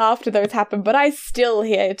way after those happened, but I still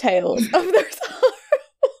hear tales of those.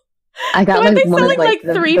 I got Weren't like they one selling of like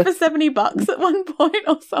like three for $70 at one point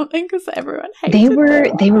or something? Because everyone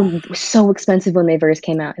hated they were so expensive when they first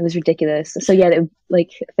came out. It was ridiculous. So yeah, like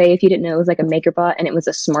Faye, if you didn't know, it was like a MakerBot, and it was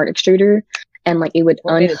a smart extruder, and like it would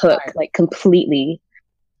unhook like completely.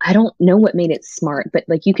 I don't know what made it smart, but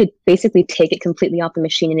like you could basically take it completely off the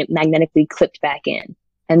machine and it magnetically clipped back in,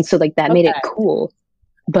 and so like that made it cool.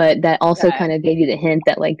 But that also kind of gave you the hint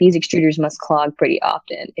that like these extruders must clog pretty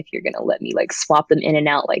often if you're gonna let me like swap them in and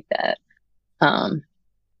out like that.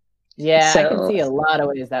 Yeah, I can see a lot of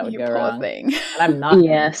ways that would go wrong. Thing. I'm not.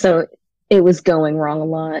 Yeah, so it was going wrong a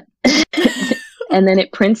lot. And then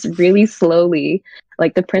it prints really slowly.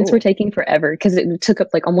 Like the prints were taking forever because it took up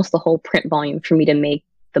like almost the whole print volume for me to make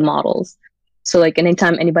the models. So like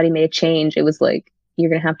anytime anybody made a change, it was like,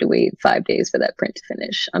 you're gonna have to wait 5 days for that print to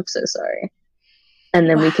finish. I'm so sorry. And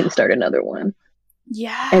then we can start another one.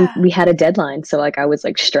 Yeah. And we had a deadline. So like I was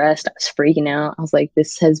like stressed. I was freaking out. I was like,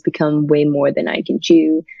 this has become way more than I can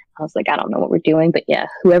chew. I was like, I don't know what we're doing. But yeah,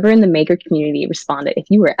 whoever in the maker community responded, if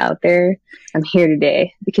you were out there, I'm here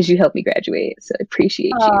today because you helped me graduate. So I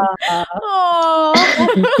appreciate you.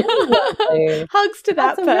 Hugs to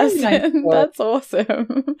that person. Really nice. That's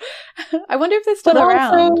awesome. I wonder if they're still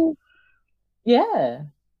around. Also, yeah.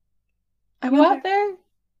 Are you out there?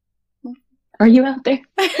 Are you out there?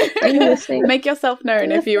 Are you listening? Make yourself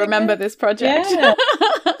known if you remember this project. Yeah.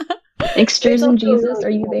 Extrusion Jesus,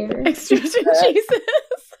 are you there? Extrusion Jesus.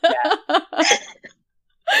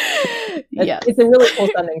 Yeah. It's a really cool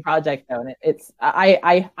sounding project though, and it's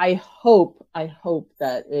I hope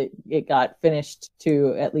that it got finished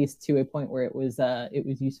to at least to a point where it was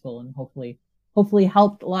useful and hopefully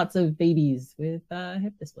helped lots of babies with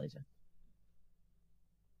hip dysplasia.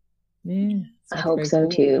 Yeah, I hope so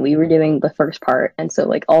too. We were doing the first part, and so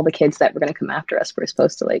like all the kids that were going to come after us were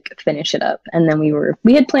supposed to like finish it up, and then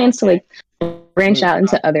we had plans to like branch out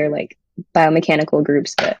into other like biomechanical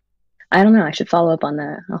groups, but I don't know. I should follow up on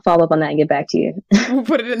that. I'll follow up on that and get back to you. We'll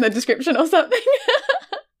put it in the description or something.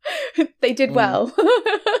 They did well.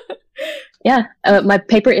 Yeah, my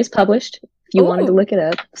paper is published. If you wanted to look it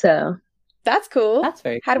up, so that's cool. That's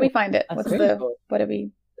very. How do we find it? What's the what are we?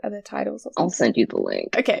 Other titles? I'll send you the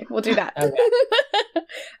link. Okay, we'll do that. Okay.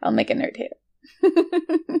 I'll make a note here.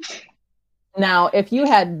 Now, if you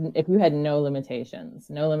had no limitations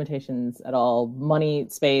at all, money,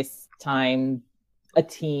 space, time, a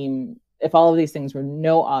team, if all of these things were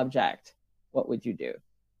no object, what would you do?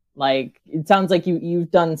 Like, it sounds like you've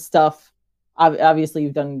done stuff. Obviously,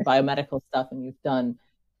 you've done biomedical stuff and you've done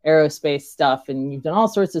aerospace stuff and you've done all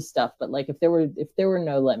sorts of stuff. But like, if there were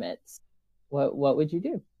no limits, what would you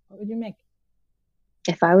do? What would you make?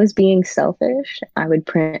 If I was being selfish, I would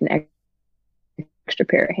print an extra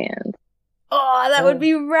pair of hands. Oh, that would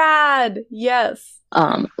be rad. Yes.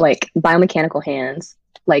 Like biomechanical hands,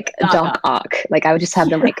 like Doc Ock. Like I would just have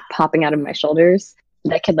them like popping out of my shoulders.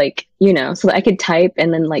 That could like, so that I could type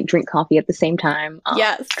and then like drink coffee at the same time.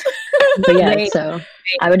 Yes. But yeah, so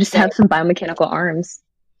I would just have some biomechanical arms.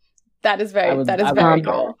 That is very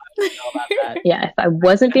cool. Yeah, if I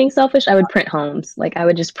wasn't being selfish, I would print homes. Like I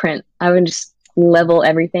would just level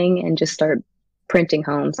everything and just start printing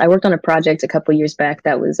homes. I worked on a project a couple years back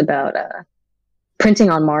that was about printing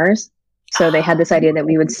on Mars. So they had this idea that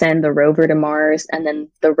we would send the rover to Mars, and then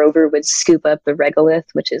the rover would scoop up the regolith,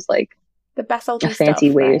 which is like the basalty a fancy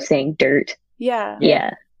stuff, way right? of saying dirt. Yeah.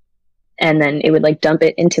 Yeah. And then it would like dump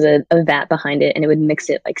it into a vat behind it, and it would mix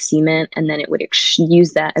it like cement, and then it would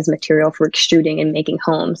use that as material for extruding and making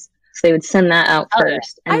homes. So they would send that out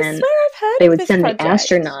first, and then they would send the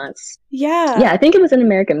astronauts. Yeah. Yeah, I think it was an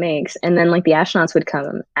America Makes, and then like the astronauts would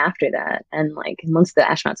come after that, and like once the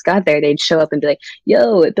astronauts got there, they'd show up and be like,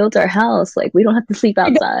 "Yo, it built our house. Like we don't have to sleep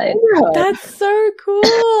outside." That's so cool.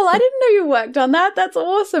 I didn't know you worked on that. That's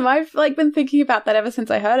awesome. I've like been thinking about that ever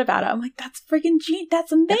since I heard about it. I'm like, that's freaking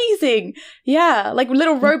that's amazing. Yeah, like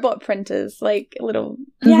little robot printers, like little.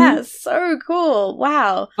 Yeah, so cool.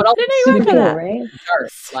 Wow. But I didn't know you worked on that. Right?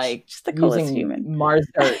 Dirt, like just the coolest using human. Mars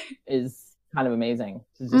dirt is kind of amazing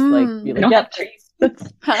to just like be They like, don't yep. have trees.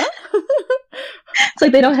 Huh? It's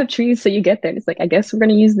like they don't have trees, so you get there. And it's like, I guess we're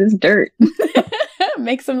gonna use this dirt.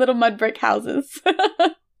 Make some little mud brick houses.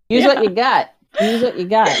 Use what you got. Use what you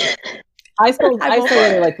got. I still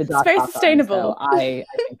really like the Doc very Ock arms, sustainable. though. I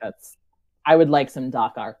think I would like some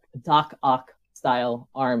Doc Ock style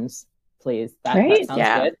arms, please. That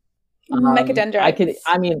sounds good.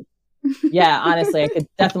 Mechadendrites. Yeah, honestly, I could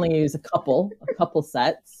definitely use a couple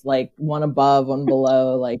sets, like one above, one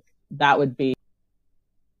below. Like that would be.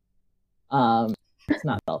 It's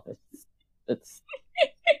not selfish. It's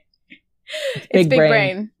big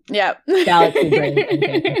brain. Yeah. Galaxy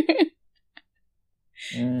brain.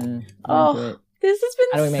 Oh, this has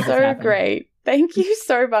been so great. Thank you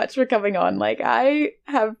so much for coming on. Like, I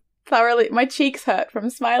have my cheeks hurt from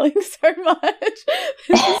smiling so much.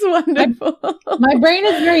 This is wonderful. My brain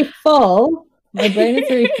is very full.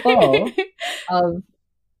 Of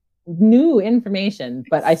new information,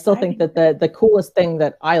 but I still think that the coolest thing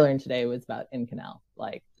that I learned today was about Inconel.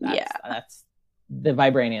 Like, that's the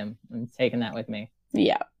vibranium. I'm taking that with me.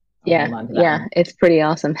 Yeah. It's pretty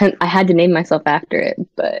awesome. I had to name myself after it,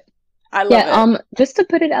 but I love it. Just to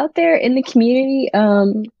put it out there in the community,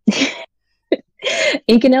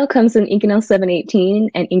 Inconel comes in Inconel 718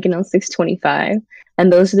 and Inconel 625,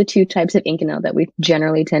 and those are the two types of Inconel that we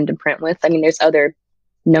generally tend to print with. I mean, there's other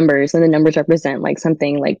numbers, and the numbers represent like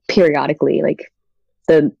something like periodically, like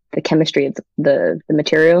the chemistry of the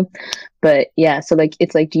material. But yeah, so like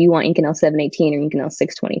it's like, do you want Inconel 718 or Inconel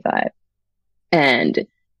 625? And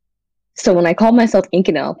so when I called myself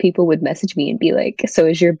Inconel, people would message me and be like, so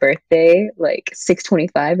is your birthday like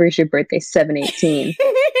 625 or is your birthday 718?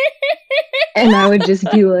 And I would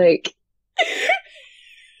just be like,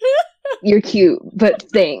 you're cute, but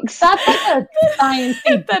thanks. That's like a science.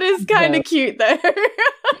 That is kind of cute, though.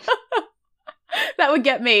 That would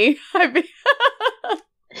get me.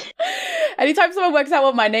 Anytime someone works out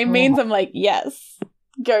what my name means, I'm like, yes,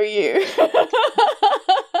 go you.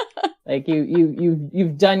 Like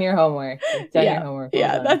you've done your homework. You've done your homework.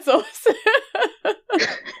 Yeah, that's awesome.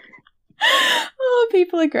 Oh,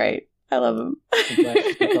 people are great. I love them.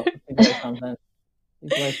 People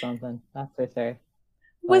are something. That's for sure.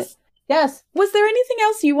 Yes. Was there anything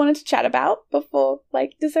else you wanted to chat about before?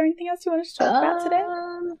 Like, is there anything else you wanted to talk about today?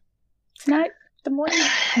 Tonight? The morning?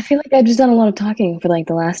 I feel like I've just done a lot of talking for like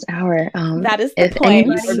the last hour. That is the point.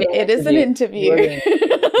 It is an interview.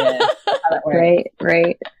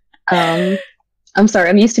 Right. I'm sorry.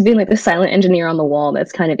 I'm used to being like the silent engineer on the wall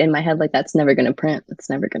that's kind of in my head like, that's never going to print. It's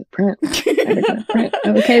never going to print. Never gonna print.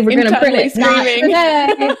 Okay, we're going to print it. Screaming.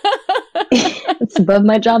 It's above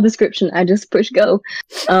my job description. I just push go.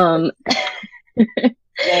 Today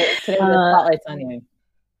the spotlight's on you.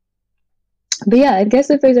 But yeah, I guess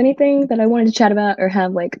if there's anything that I wanted to chat about or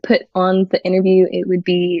have like put on the interview, it would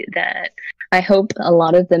be that I hope a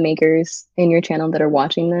lot of the makers in your channel that are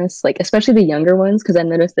watching this, like especially the younger ones, because I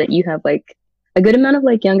noticed that you have like a good amount of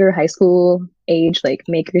like younger high school age like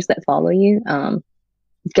makers that follow you.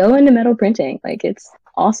 Go into metal printing. Like it's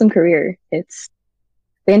awesome career. It's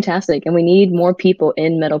fantastic, and we need more people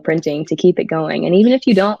in metal printing to keep it going. And even if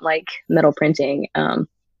you don't like metal printing,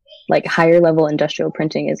 like higher level industrial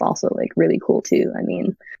printing is also like really cool too. I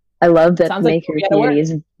mean, I love that the maker community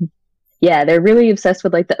is, they're really obsessed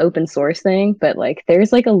with like the open source thing, but like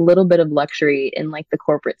there's like a little bit of luxury in like the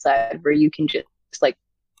corporate side where you can just like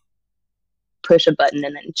push a button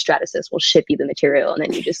and then Stratasys will ship you the material and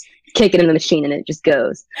then you just kick it in the machine and it just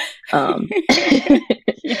goes.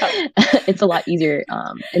 It's a lot easier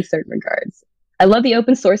in certain regards. I love the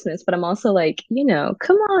open sourceness, but I'm also like,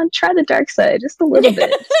 come on, try the dark side just a little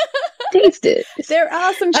bit. Taste it. There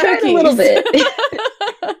are some trickies. A little bit.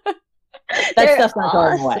 That stuff's not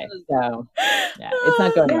going away. So, it's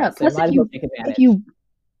not going away. So might as well take advantage.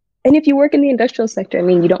 If you work in the industrial sector, I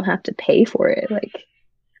mean, you don't have to pay for it. Like,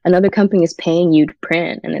 another company is paying you to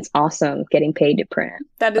print, and it's awesome getting paid to print.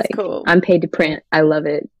 That is cool. I'm paid to print. I love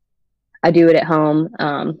it. I do it at home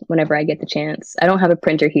whenever I get the chance. I don't have a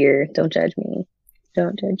printer here. Don't judge me.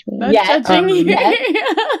 Don't judge me. Not judging you.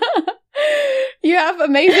 You have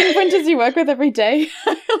amazing printers you work with every day.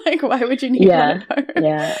 Like, why would you need one at home?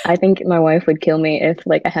 Yeah, I think my wife would kill me if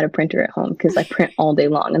like I had a printer at home because I print all day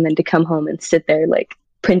long, and then to come home and sit there like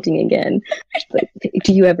printing again. Like,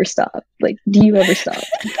 do you ever stop? Like, do you ever stop?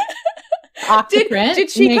 Did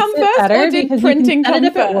she come first, or did printing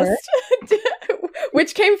come first?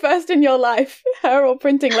 Which came first in your life, her or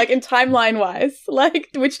printing? Like in timeline wise, like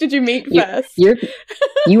which did you meet first? You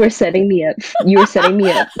were setting me up. You were setting me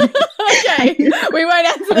up. Okay, we won't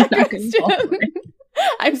answer that question.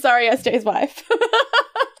 I'm sorry, SJ's wife.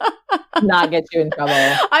 Not get you in trouble.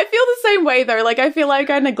 I feel the same way though. Like, I feel like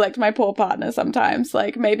I neglect my poor partner sometimes.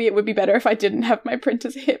 Like, maybe it would be better if I didn't have my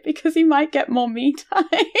printers hit because he might get more me time.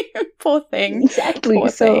 Poor thing. Exactly. Poor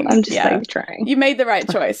So thing. I'm just Yeah. like trying. You made the right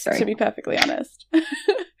choice, Sorry. to be perfectly honest.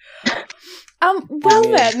 Well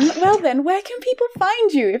then, where can people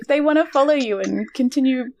find you if they want to follow you and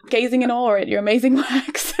continue gazing in awe at your amazing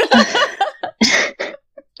works?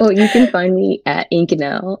 Well, you can find me at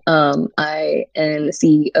Inconelle, INCONELLE,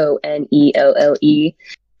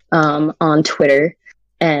 on Twitter.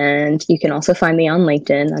 And you can also find me on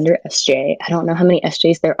LinkedIn under SJ. I don't know how many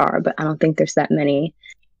SJs there are, but I don't think there's that many.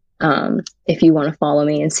 If you want to follow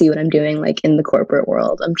me and see what I'm doing, like, in the corporate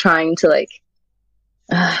world. I'm trying to, like,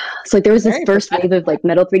 so like there was this Very first wave of like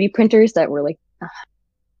metal 3D printers that were like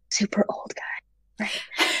super old, guys. Right?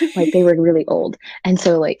 Like they were really old, and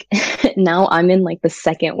so like now I'm in like the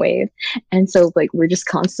second wave, and so like we're just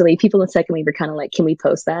constantly, people in the second wave are kind of like, can we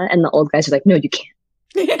post that? And the old guys are like, no, you can't.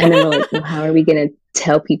 And then we're like, well, how are we gonna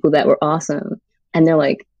tell people that we're awesome? And they're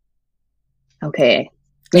like, okay,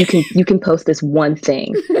 you can post this one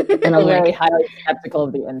thing. And I'm very like, highly skeptical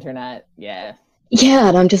of the internet. Yeah. yeah,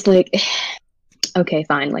 and I'm just like, okay,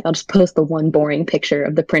 fine. Like, I'll just post the one boring picture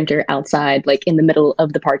of the printer outside, like in the middle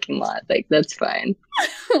of the parking lot. Like, that's fine.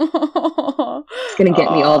 It's gonna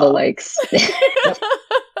get me all the likes.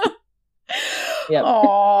 Yep.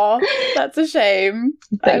 Aw, that's a shame.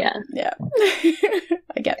 But yeah. Yeah.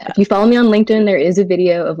 I get that. If you follow me on LinkedIn, there is a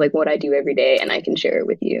video of like what I do every day, and I can share it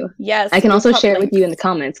with you. Yes. I can we'll also pop share it with you in the links.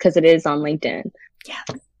 comments because it is on LinkedIn. Yeah.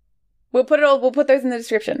 We'll put those in the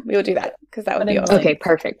description. We will do that because that would be awesome. Okay,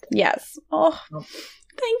 perfect. Yes. Oh,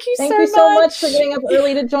 thank you Thank so you much. so much for getting up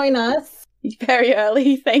early to join us. Very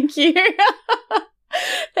early. Thank you.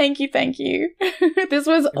 Thank you. This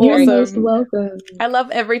was You're most awesome. welcome. I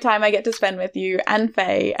love every time I get to spend with you and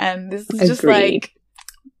Faye, and this is just Agreed. like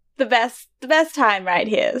the best time right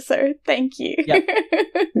here. So thank you. Yep.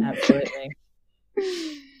 Absolutely.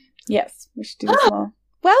 Yes, we should do this more.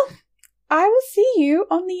 Well, I will see you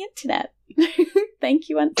on the internet. Thank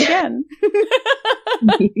you once again.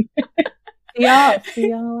 See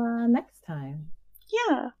y'all next time.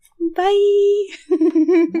 Yeah. Bye.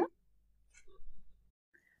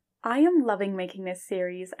 I am loving making this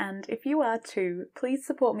series, and if you are too, please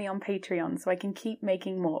support me on Patreon so I can keep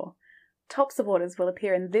making more. Top supporters will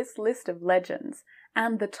appear in this list of legends,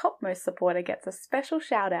 and the topmost supporter gets a special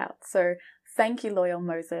shout out, so thank you, Loyal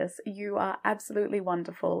Moses. You are absolutely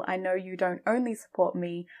wonderful. I know you don't only support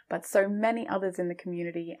me, but so many others in the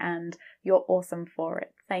community, and you're awesome for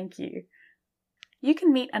it. Thank you. You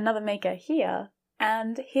can meet another maker here,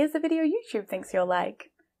 and here's a video YouTube thinks you'll like.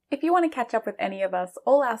 If you want to catch up with any of us,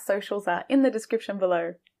 all our socials are in the description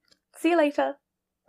below. See you later!